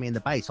again. I mean, the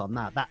bass on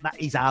that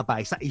is our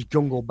bass. That is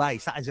jungle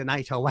bass. That is an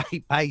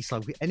 808 bass. So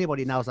if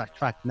anybody knows that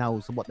track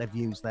knows what they've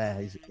used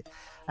there.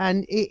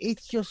 And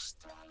it's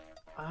just,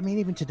 I mean,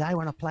 even today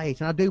when I play it,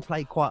 and I do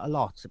play quite a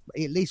lot,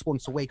 at least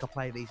once a week I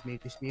play this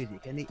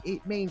music, and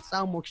it means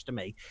so much to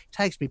me. It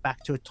takes me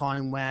back to a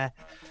time where,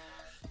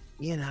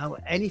 you know,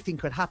 anything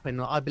could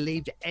happen. I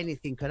believed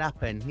anything could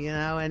happen, you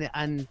know,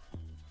 and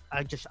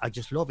I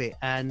just love it.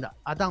 And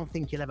I don't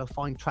think you'll ever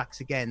find tracks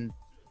again.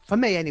 For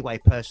me, anyway,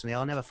 personally,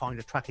 I'll never find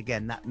a track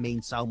again that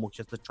means so much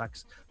as the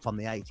tracks from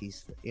the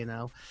 80s, you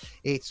know.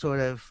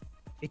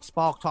 It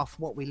sparked off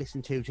what we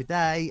listen to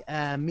today.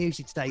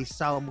 Music today is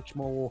so much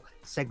more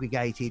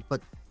segregated, but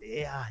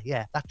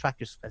yeah, that track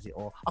just says it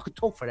all. I could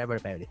talk forever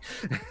about it.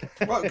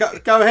 Well,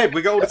 go ahead.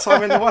 We got all the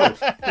time in the world.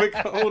 We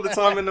got all the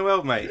time in the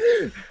world, mate.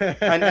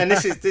 And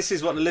this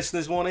is what the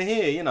listeners want to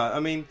hear. You know,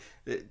 I mean,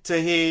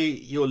 to hear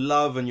your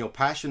love and your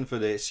passion for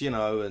this. You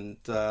know,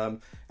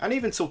 and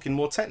even talking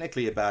more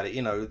technically about it.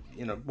 You know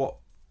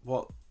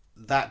what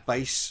that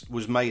bass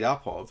was made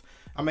up of.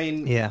 I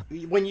mean, yeah.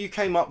 When you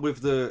came up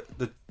with the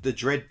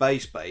Dread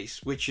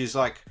bass, which is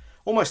like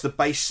almost the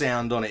bass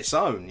sound on its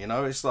own, you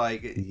know, it's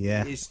like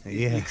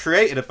you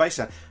created a bass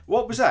sound.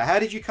 What was that? How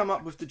did you come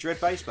up with the Dread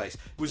bass?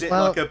 Was it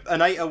like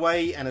an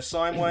 808 and a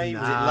sine wave?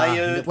 Was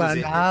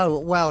it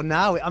layered?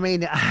 No. I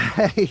mean,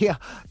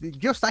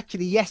 just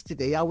actually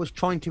yesterday I was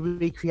trying to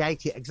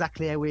recreate it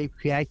exactly how we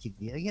created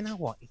it. You know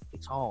what?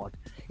 It's hard.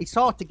 It's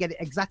hard to get it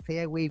exactly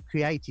how we've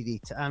created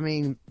it. I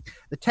mean,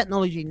 the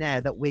technology now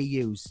that we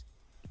use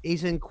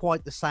isn't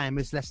quite the same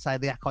as, let's say,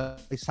 the Akai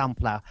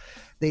sampler.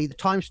 The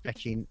time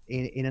stretching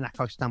in an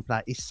Akai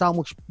sampler is so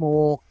much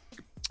more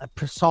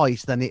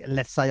precise than it,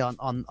 let's say,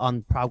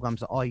 on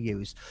programs that I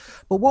use.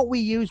 But what we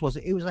used was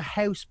a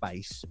house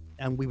bass,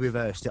 and we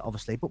reversed it,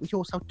 obviously, but we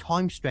also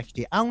time stretched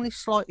it, only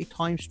slightly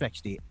time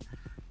stretched it.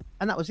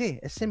 And that was it,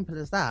 as simple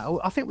as that.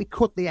 I think we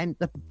cut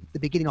the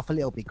beginning off a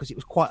little bit because it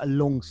was quite a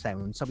long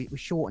sound, so we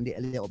shortened it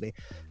a little bit.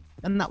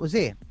 And that was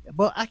it.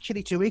 But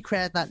actually, to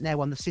recreate that now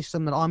on the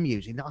system that I'm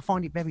using, I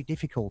find it very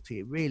difficult.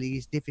 It really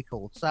is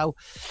difficult. So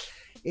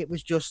it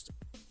was just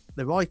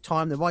the right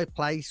time, the right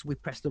place. We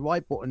pressed the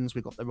right buttons.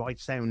 We got the right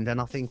sound.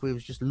 And I think we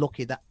was just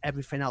lucky that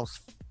everything else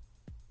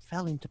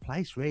fell into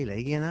place,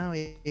 really. You know,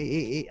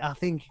 I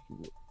think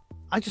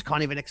I just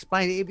can't even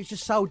explain it. It was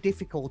just so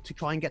difficult to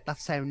try and get that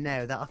sound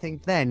now that I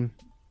think then...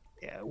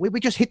 Yeah, we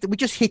just hit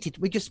it.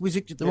 We just was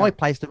at the right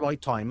place, the right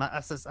time.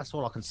 That's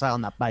all I can say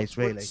on that bass,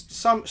 really.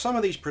 Some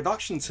of these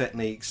production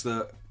techniques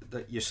that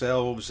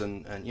yourselves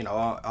and you know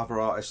other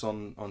artists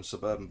on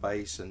Suburban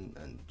Bass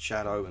and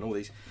Shadow and all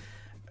these,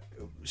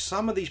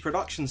 some of these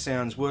production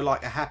sounds were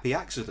like a happy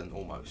accident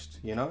almost,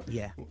 you know.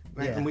 Yeah.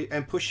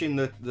 And pushing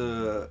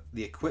the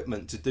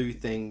equipment to do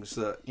things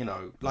that, you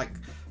know, like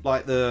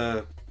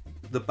the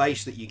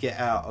bass that you get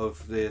out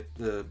of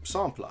the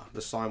sampler,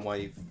 the sine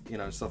wave, you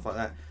know, stuff like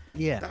that.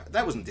 Yeah,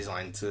 that wasn't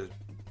designed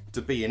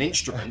to be an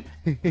instrument.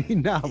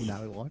 No,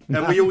 it wasn't.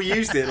 And we all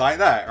used it like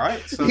that,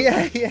 right? So...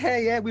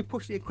 Yeah. We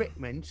pushed the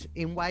equipment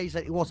in ways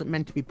that it wasn't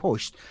meant to be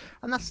pushed,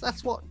 and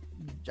that's what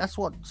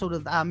sort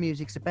of our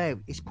music's about.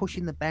 It's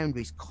pushing the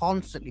boundaries,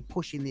 constantly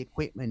pushing the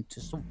equipment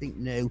to something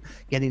new,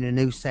 getting a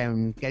new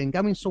sound,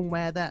 going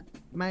somewhere that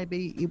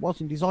maybe it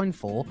wasn't designed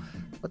for.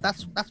 But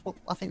that's what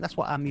I think. That's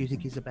what our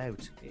music is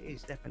about. It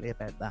is definitely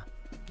about that.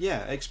 Yeah,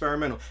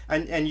 experimental,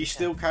 and you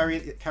still carry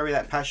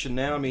that passion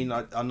now. I mean,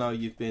 I know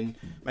it's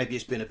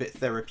been a bit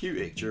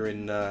therapeutic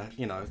during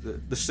you know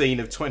the scene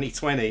of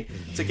 2020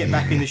 to get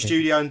back in the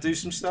studio and do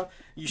some stuff.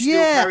 You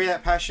still carry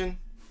that passion?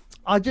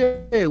 I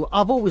do.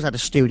 I've always had a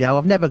studio.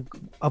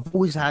 I've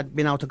always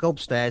been able to go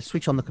upstairs,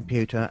 switch on the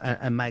computer,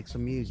 and make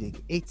some music.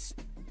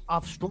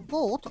 I've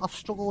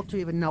struggled to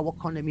even know what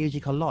kind of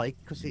music I like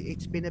because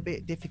it's been a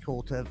bit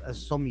difficult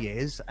as some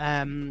years.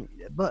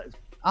 But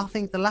I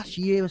think the last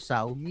year or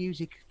so,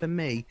 music for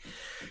me,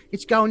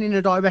 it's going in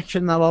a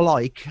direction that I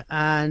like,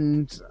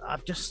 and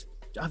I've just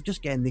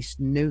getting this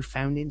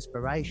newfound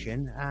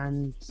inspiration,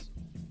 and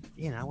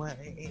you know,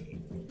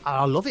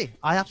 I love it.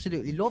 I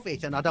absolutely love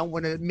it, and I don't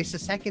want to miss a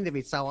second of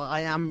it. So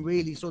I am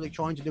really sort of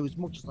trying to do as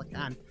much as I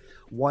can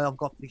while I've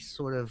got this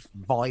sort of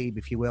vibe,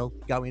 if you will,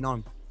 going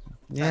on.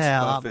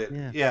 That's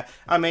perfect. Yeah.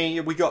 I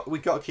mean, we got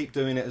to keep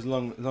doing it as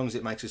long as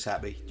it makes us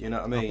happy. You know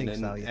what I mean?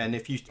 And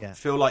if you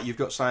feel like you've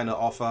got something to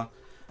offer,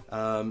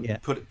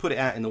 put it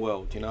out in the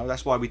world. You know,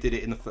 that's why we did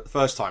it in the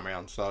first time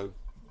round. So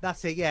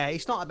That's it, yeah.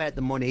 It's not about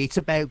the money. It's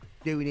about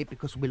doing it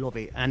because we love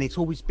it. And it's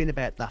always been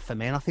about that for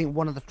me. And I think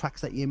one of the tracks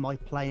that you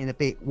might play in a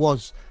bit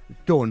was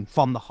done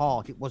from the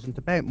heart. It wasn't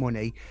about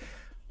money.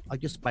 I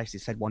just basically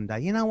said one day,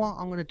 you know what?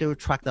 I'm going to do a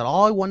track that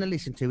I want to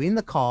listen to in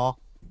the car,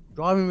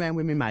 driving around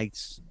with my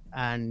mates.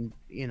 And,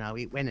 you know,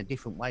 it went a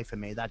different way for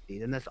me, that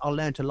did. And I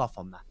learned a lot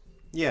from that.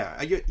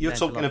 Yeah, you're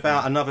talking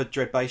about another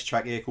Dread bass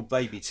track here called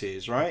Baby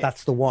Tears, right?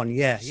 That's the one,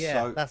 yeah,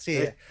 So that's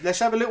it. Let's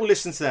have a little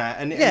listen to that,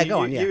 and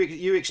go on.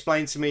 You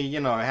explain to me, you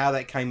know, how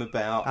that came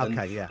about,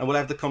 Okay, and we'll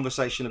have the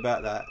conversation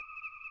about that.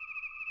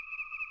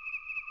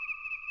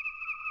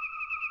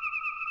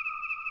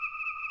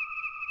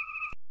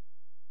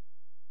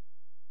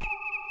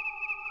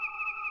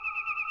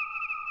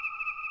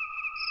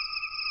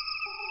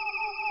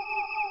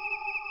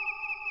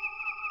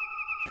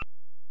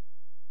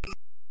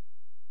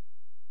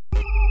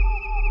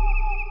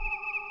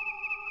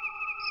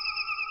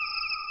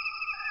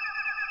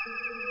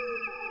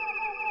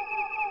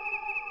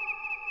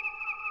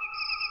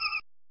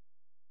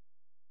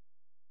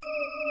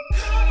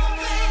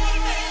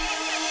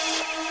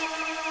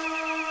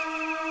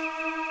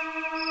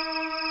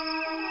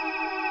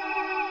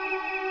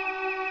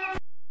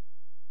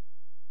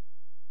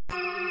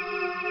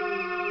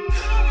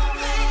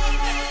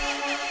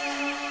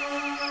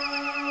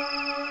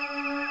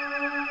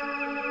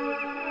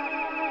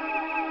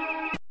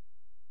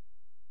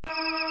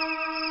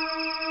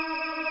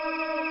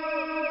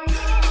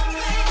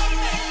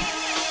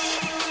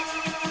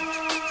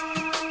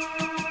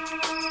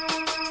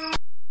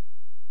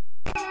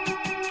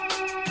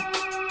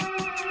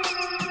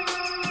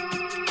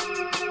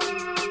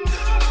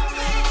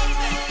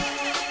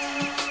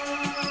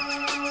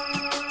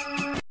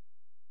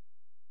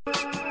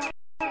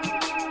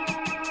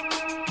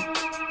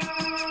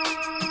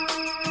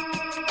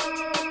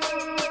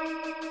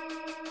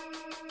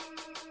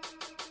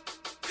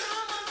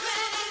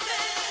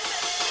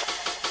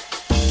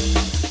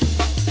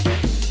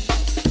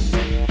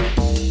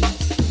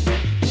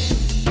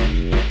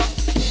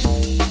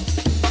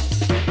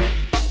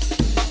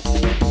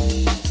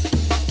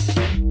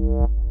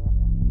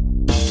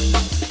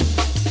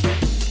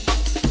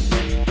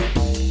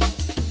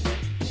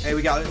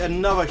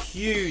 Another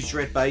huge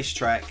Dread bass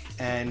track,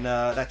 and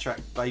that track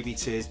Baby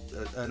Tears,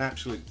 an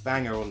absolute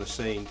banger on the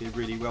scene, did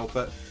really well.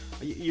 But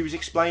you was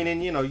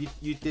explaining, you know,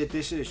 you did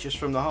this, it's just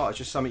from the heart, it's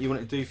just something you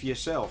wanted to do for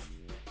yourself.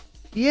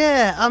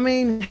 Yeah, I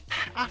mean,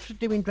 after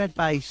doing Dread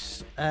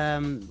bass,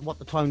 What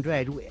the Time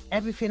Dread,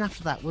 everything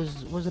after that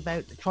was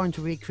about trying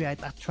to recreate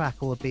that track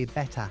or be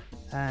better,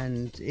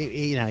 and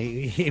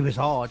it was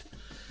hard.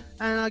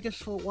 And I just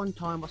thought one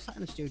time I sat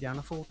in the studio and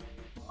I thought,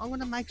 I'm going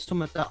to make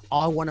something that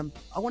I want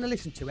to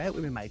listen to out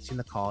with my mates in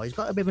the car. It's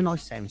got a bit of a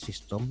nice sound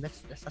system.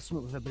 Let's have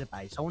something with a bit of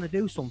bass. I want to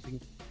do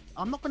something.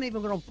 I'm not even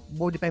going to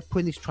worry about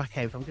putting this track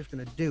out. I'm just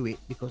going to do it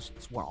because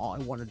it's what I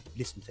want to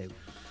listen to.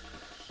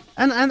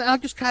 And I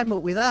just came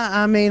up with that.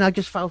 I mean, I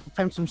just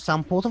found some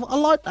samples. I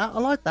like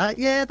that.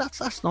 Yeah,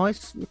 that's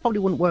nice. It probably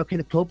wouldn't work in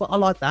a club, but I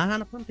like that.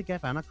 And I put them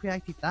together and I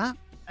created that.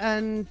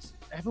 And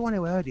everyone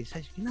who heard it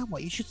says, you know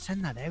what, you should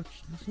send that out.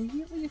 I said,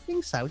 yeah, well, you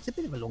think so? It's a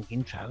bit of a long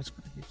intro. It's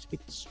a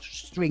bit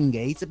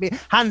stringy. It's a bit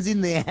hands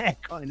in the air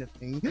kind of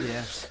thing.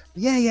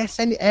 Yeah,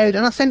 send it out.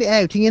 And I sent it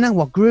out. And you know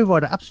what, Groove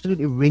Rider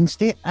absolutely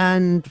rinsed it.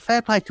 And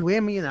fair play to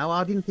him, you know,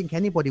 I didn't think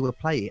anybody would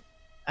play it.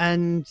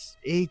 And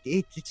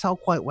it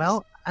sold quite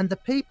well. And the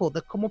people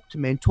that come up to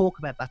me and talk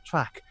about that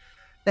track,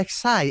 they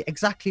say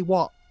exactly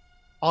what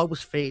I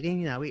was feeling.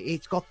 You know,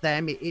 it's got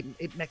them.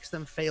 It makes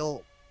them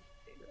feel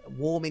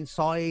warm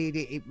inside.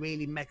 It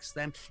really makes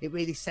them. It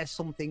really says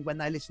something when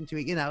they listen to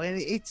it. You know, and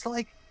it's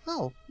like,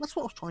 oh, that's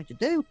what I was trying to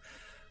do.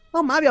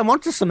 Oh, maybe I'm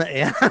onto something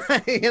here.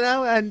 You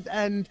know,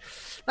 and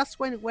that's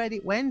where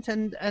it went.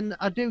 And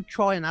I do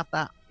try and have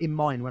that in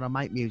mind when I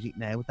make music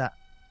now. That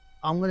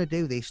I'm going to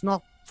do this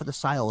not for the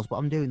sales, but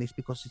I'm doing this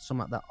because it's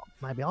something that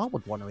maybe I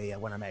would want to hear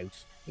when I'm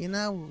out. You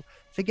know,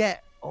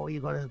 forget,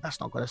 that's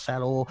not going to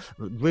sell, or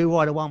Groove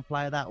Rider won't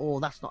play that,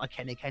 or that's not a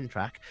Kenny Ken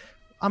track.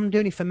 I'm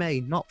doing it for me,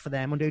 not for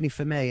them. I'm doing it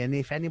for me. And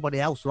if anybody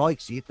else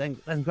likes it,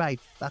 then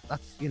great.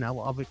 That's, you know,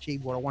 I've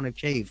achieved what I want to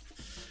achieve.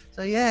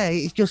 So yeah,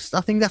 it's just,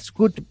 I think that's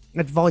good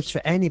advice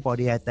for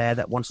anybody out there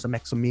that wants to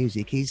make some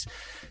music, is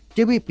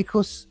do it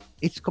because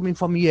it's coming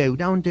from you.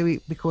 Don't do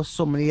it because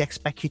somebody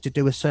expects you to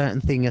do a certain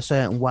thing a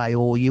certain way,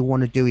 or you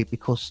want to do it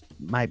because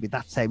maybe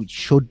that's how it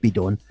should be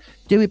done.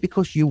 Do it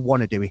because you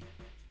want to do it.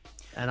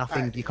 And I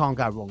think you can't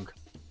go wrong.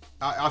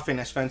 I think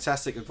that's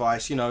fantastic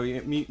advice. You know,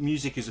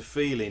 music is a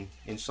feeling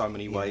in so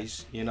many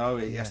ways. You know,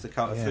 it has to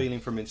come a feeling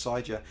from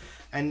inside you.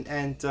 And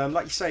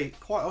like you say,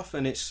 quite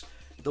often it's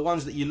the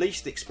ones that you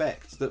least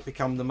expect that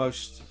become the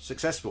most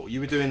successful. You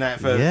were doing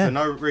that for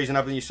no reason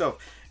other than yourself.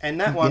 And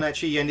that one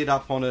actually ended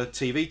up on a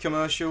TV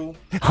commercial.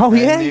 Oh,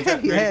 yeah.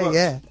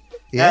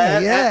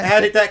 How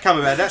did that come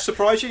about? That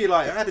surprised you? You're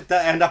like, how did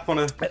that end up on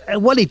a...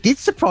 Well, it did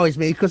surprise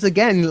me because,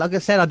 again, like I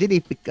said, I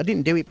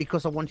didn't do it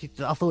because I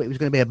thought it was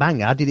going to be a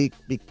banger. I did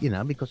it, you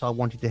know, because I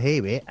wanted to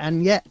hear it.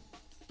 And yet,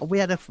 we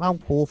had a phone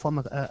call from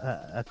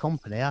a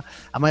company. Am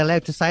I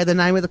allowed to say the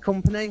name of the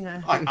company?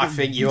 I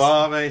think you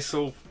are, it's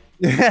all...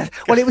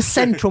 Well, it was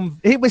Centrum.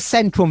 It was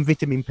Centrum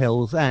vitamin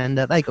pills, and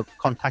they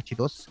contacted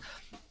us.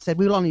 Said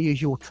we'll only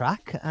use your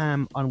track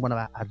on one of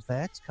our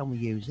adverts. Can we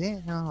use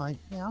it? And I'm like,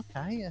 yeah,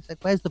 okay. I said,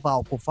 where's the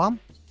vocal from?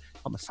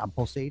 I'm a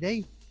sample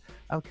CD.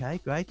 Okay,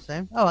 great.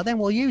 So, then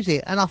we'll use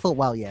it. And I thought,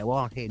 well, yeah, well,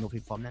 I won't hear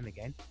nothing from them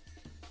again.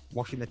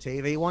 Watching the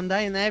TV one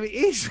day, and there it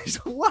is.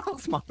 It's well,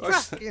 it's my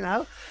track, you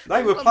know.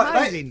 They were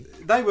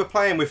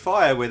playing with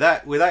fire with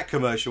that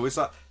commercial. It's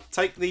like,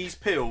 take these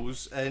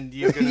pills and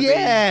you're going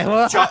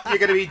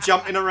to be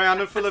jumping around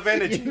and full of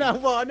energy. You know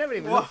what? I never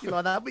even looked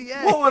like that, but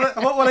yeah.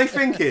 What were they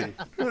thinking?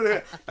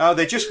 Oh,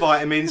 they're just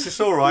vitamins. It's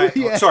all right.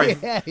 Yeah, sorry,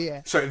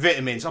 yeah. Sorry,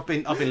 vitamins. I've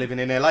been living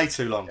in LA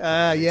too long.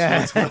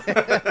 Yeah.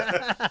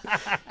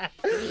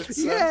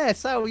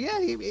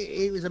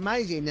 It was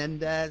amazing,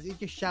 and it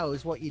just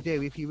shows what you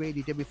do if you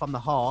really do it from the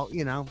heart.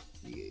 You know,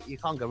 you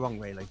can't go wrong,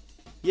 really.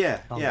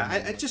 Yeah,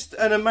 and just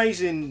an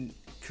amazing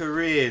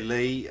career,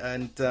 Lee,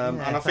 and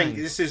I think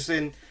it's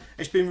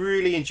been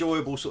really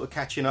enjoyable sort of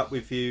catching up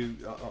with you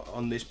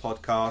on this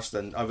podcast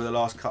and over the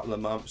last couple of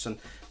months, and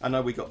I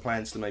know we got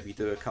plans to maybe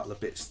do a couple of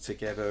bits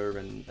together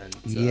and I'm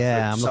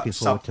looking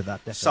forward to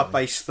that,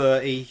 definitely. Subbase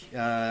 30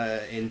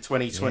 in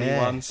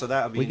 2021, so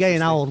that'll be we're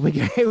getting old. We're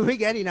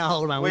getting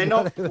old, man. We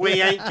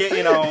ain't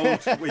getting old,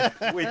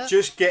 we're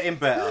just getting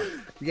better.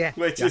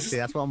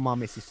 That's what my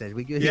missus says.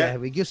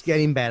 We're just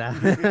getting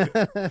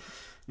better.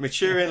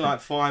 Maturing like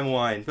fine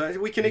wine, but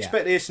we can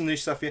expect to hear some new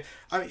stuff here.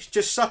 I mean, it's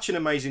just such an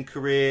amazing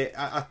career.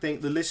 I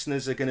think the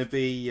listeners are going to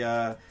be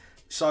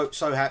so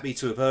happy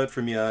to have heard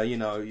from you. You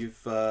know,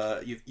 you've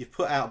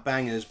put out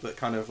bangers, but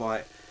kind of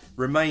like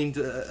remained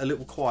a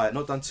little quiet.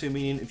 Not done too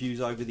many interviews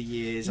over the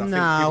years. I think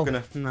you're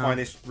going to find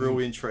this real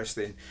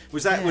interesting.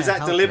 Was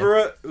that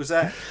deliberate? Was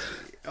that?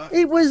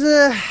 It was,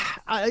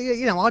 I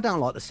don't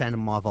like the sound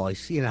of my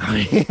voice. You know,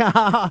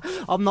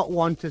 I'm not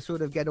one to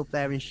sort of get up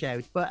there and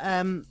shout, but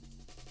I'm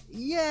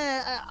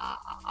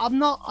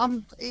not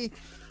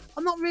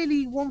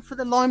really one for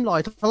the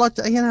limelight. I like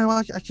to, I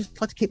just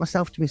like to keep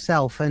myself to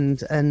myself,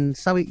 and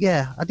so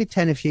I did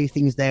turn a few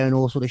things down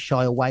or sort of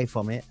shy away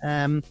from it.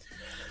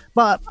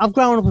 But I've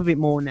grown up a bit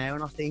more now,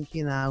 and I think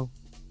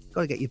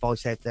got to get your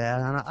voice out there,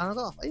 and I've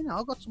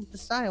got something to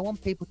say. I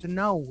want people to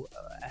know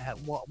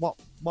what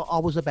I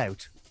was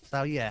about.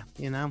 So this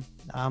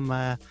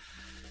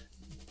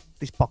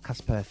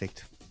podcast's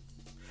perfect.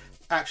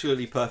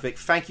 Absolutely perfect.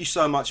 Thank you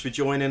so much for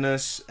joining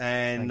us,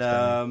 and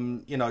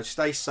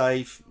stay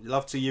safe.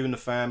 Love to you and the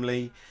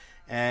family,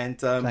 and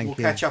we'll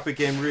catch up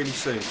again really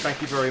soon.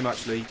 Thank you very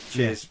much, Lee.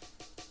 Cheers.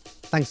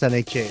 Thanks,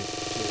 Danny. Cheers.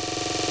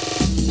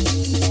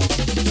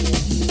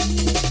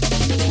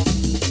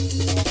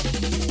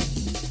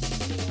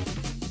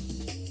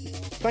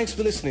 Thanks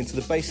for listening to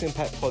the Bass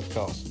Impact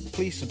Podcast.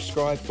 Please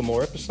subscribe for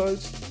more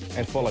episodes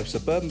and follow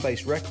Suburban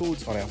Bass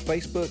Records on our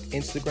Facebook,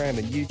 Instagram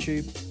and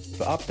YouTube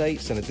for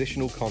updates and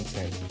additional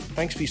content.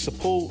 Thanks for your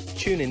support,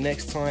 tune in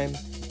next time,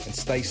 and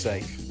stay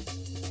safe.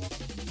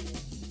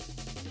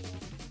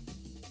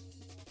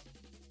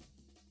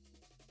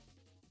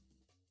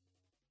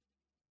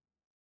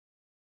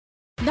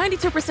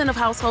 %of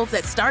households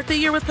that start the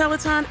year with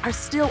Peloton are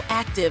still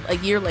active a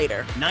year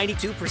later.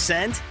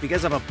 92%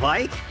 because of a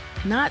bike?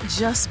 Not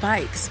just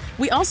bikes.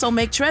 We also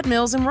make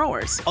treadmills and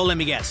rowers. Oh, let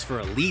me guess, for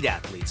elite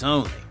athletes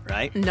only,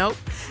 right? Nope.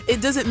 It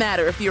doesn't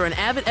matter if you're an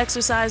avid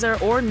exerciser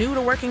or new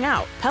to working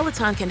out.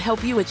 Peloton can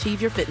help you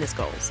achieve your fitness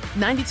goals.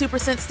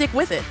 92% stick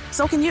with it.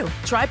 So can you.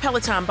 Try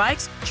Peloton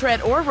bikes,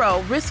 tread or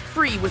row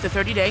risk-free with a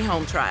 30-day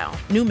home trial.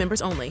 New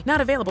members only.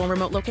 Not available in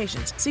remote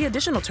locations. See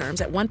additional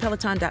terms at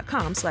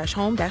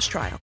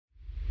onepeloton.com/home-trial.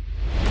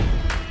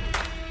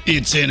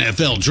 It's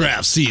NFL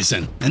draft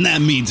season, and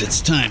that means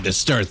it's time to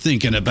start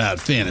thinking about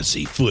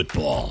fantasy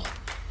football.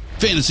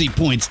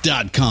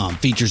 FantasyPoints.com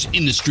features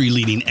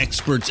industry-leading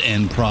experts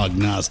and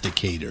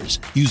prognosticators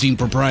using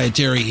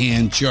proprietary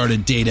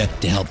hand-charted data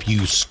to help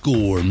you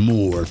score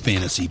more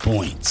fantasy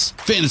points.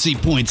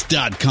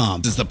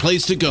 FantasyPoints.com is the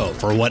place to go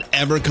for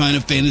whatever kind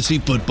of fantasy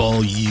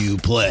football you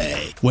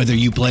play. Whether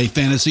you play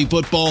fantasy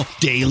football,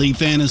 daily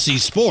fantasy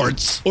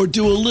sports, or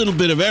do a little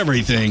bit of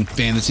everything,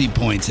 Fantasy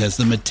Points has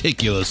the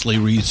meticulously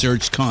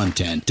researched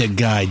content to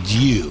guide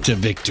you to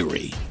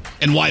victory.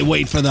 And why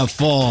wait for the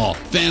fall?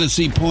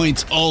 Fantasy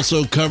Points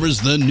also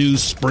covers the new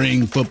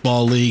spring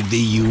football league,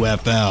 the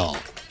UFL.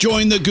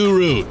 Join the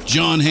guru,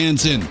 John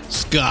Hansen,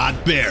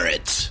 Scott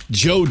Barrett,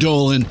 Joe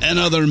Dolan, and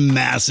other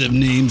massive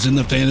names in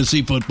the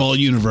fantasy football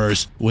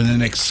universe with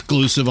an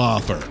exclusive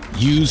offer.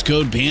 Use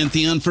code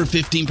Pantheon for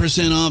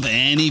 15% off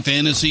any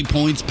Fantasy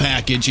Points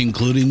package,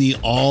 including the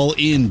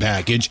all-in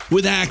package,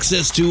 with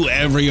access to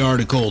every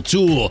article,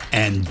 tool,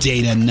 and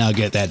data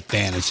nugget that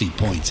Fantasy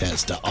Points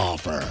has to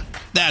offer.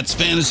 That's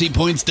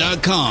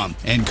FantasyPoints.com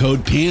and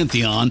code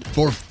Pantheon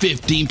for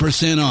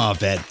 15%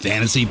 off at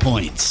Fantasy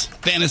Points.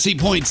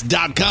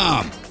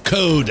 FantasyPoints.com,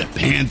 code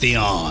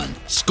Pantheon.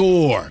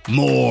 Score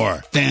more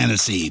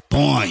fantasy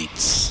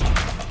points.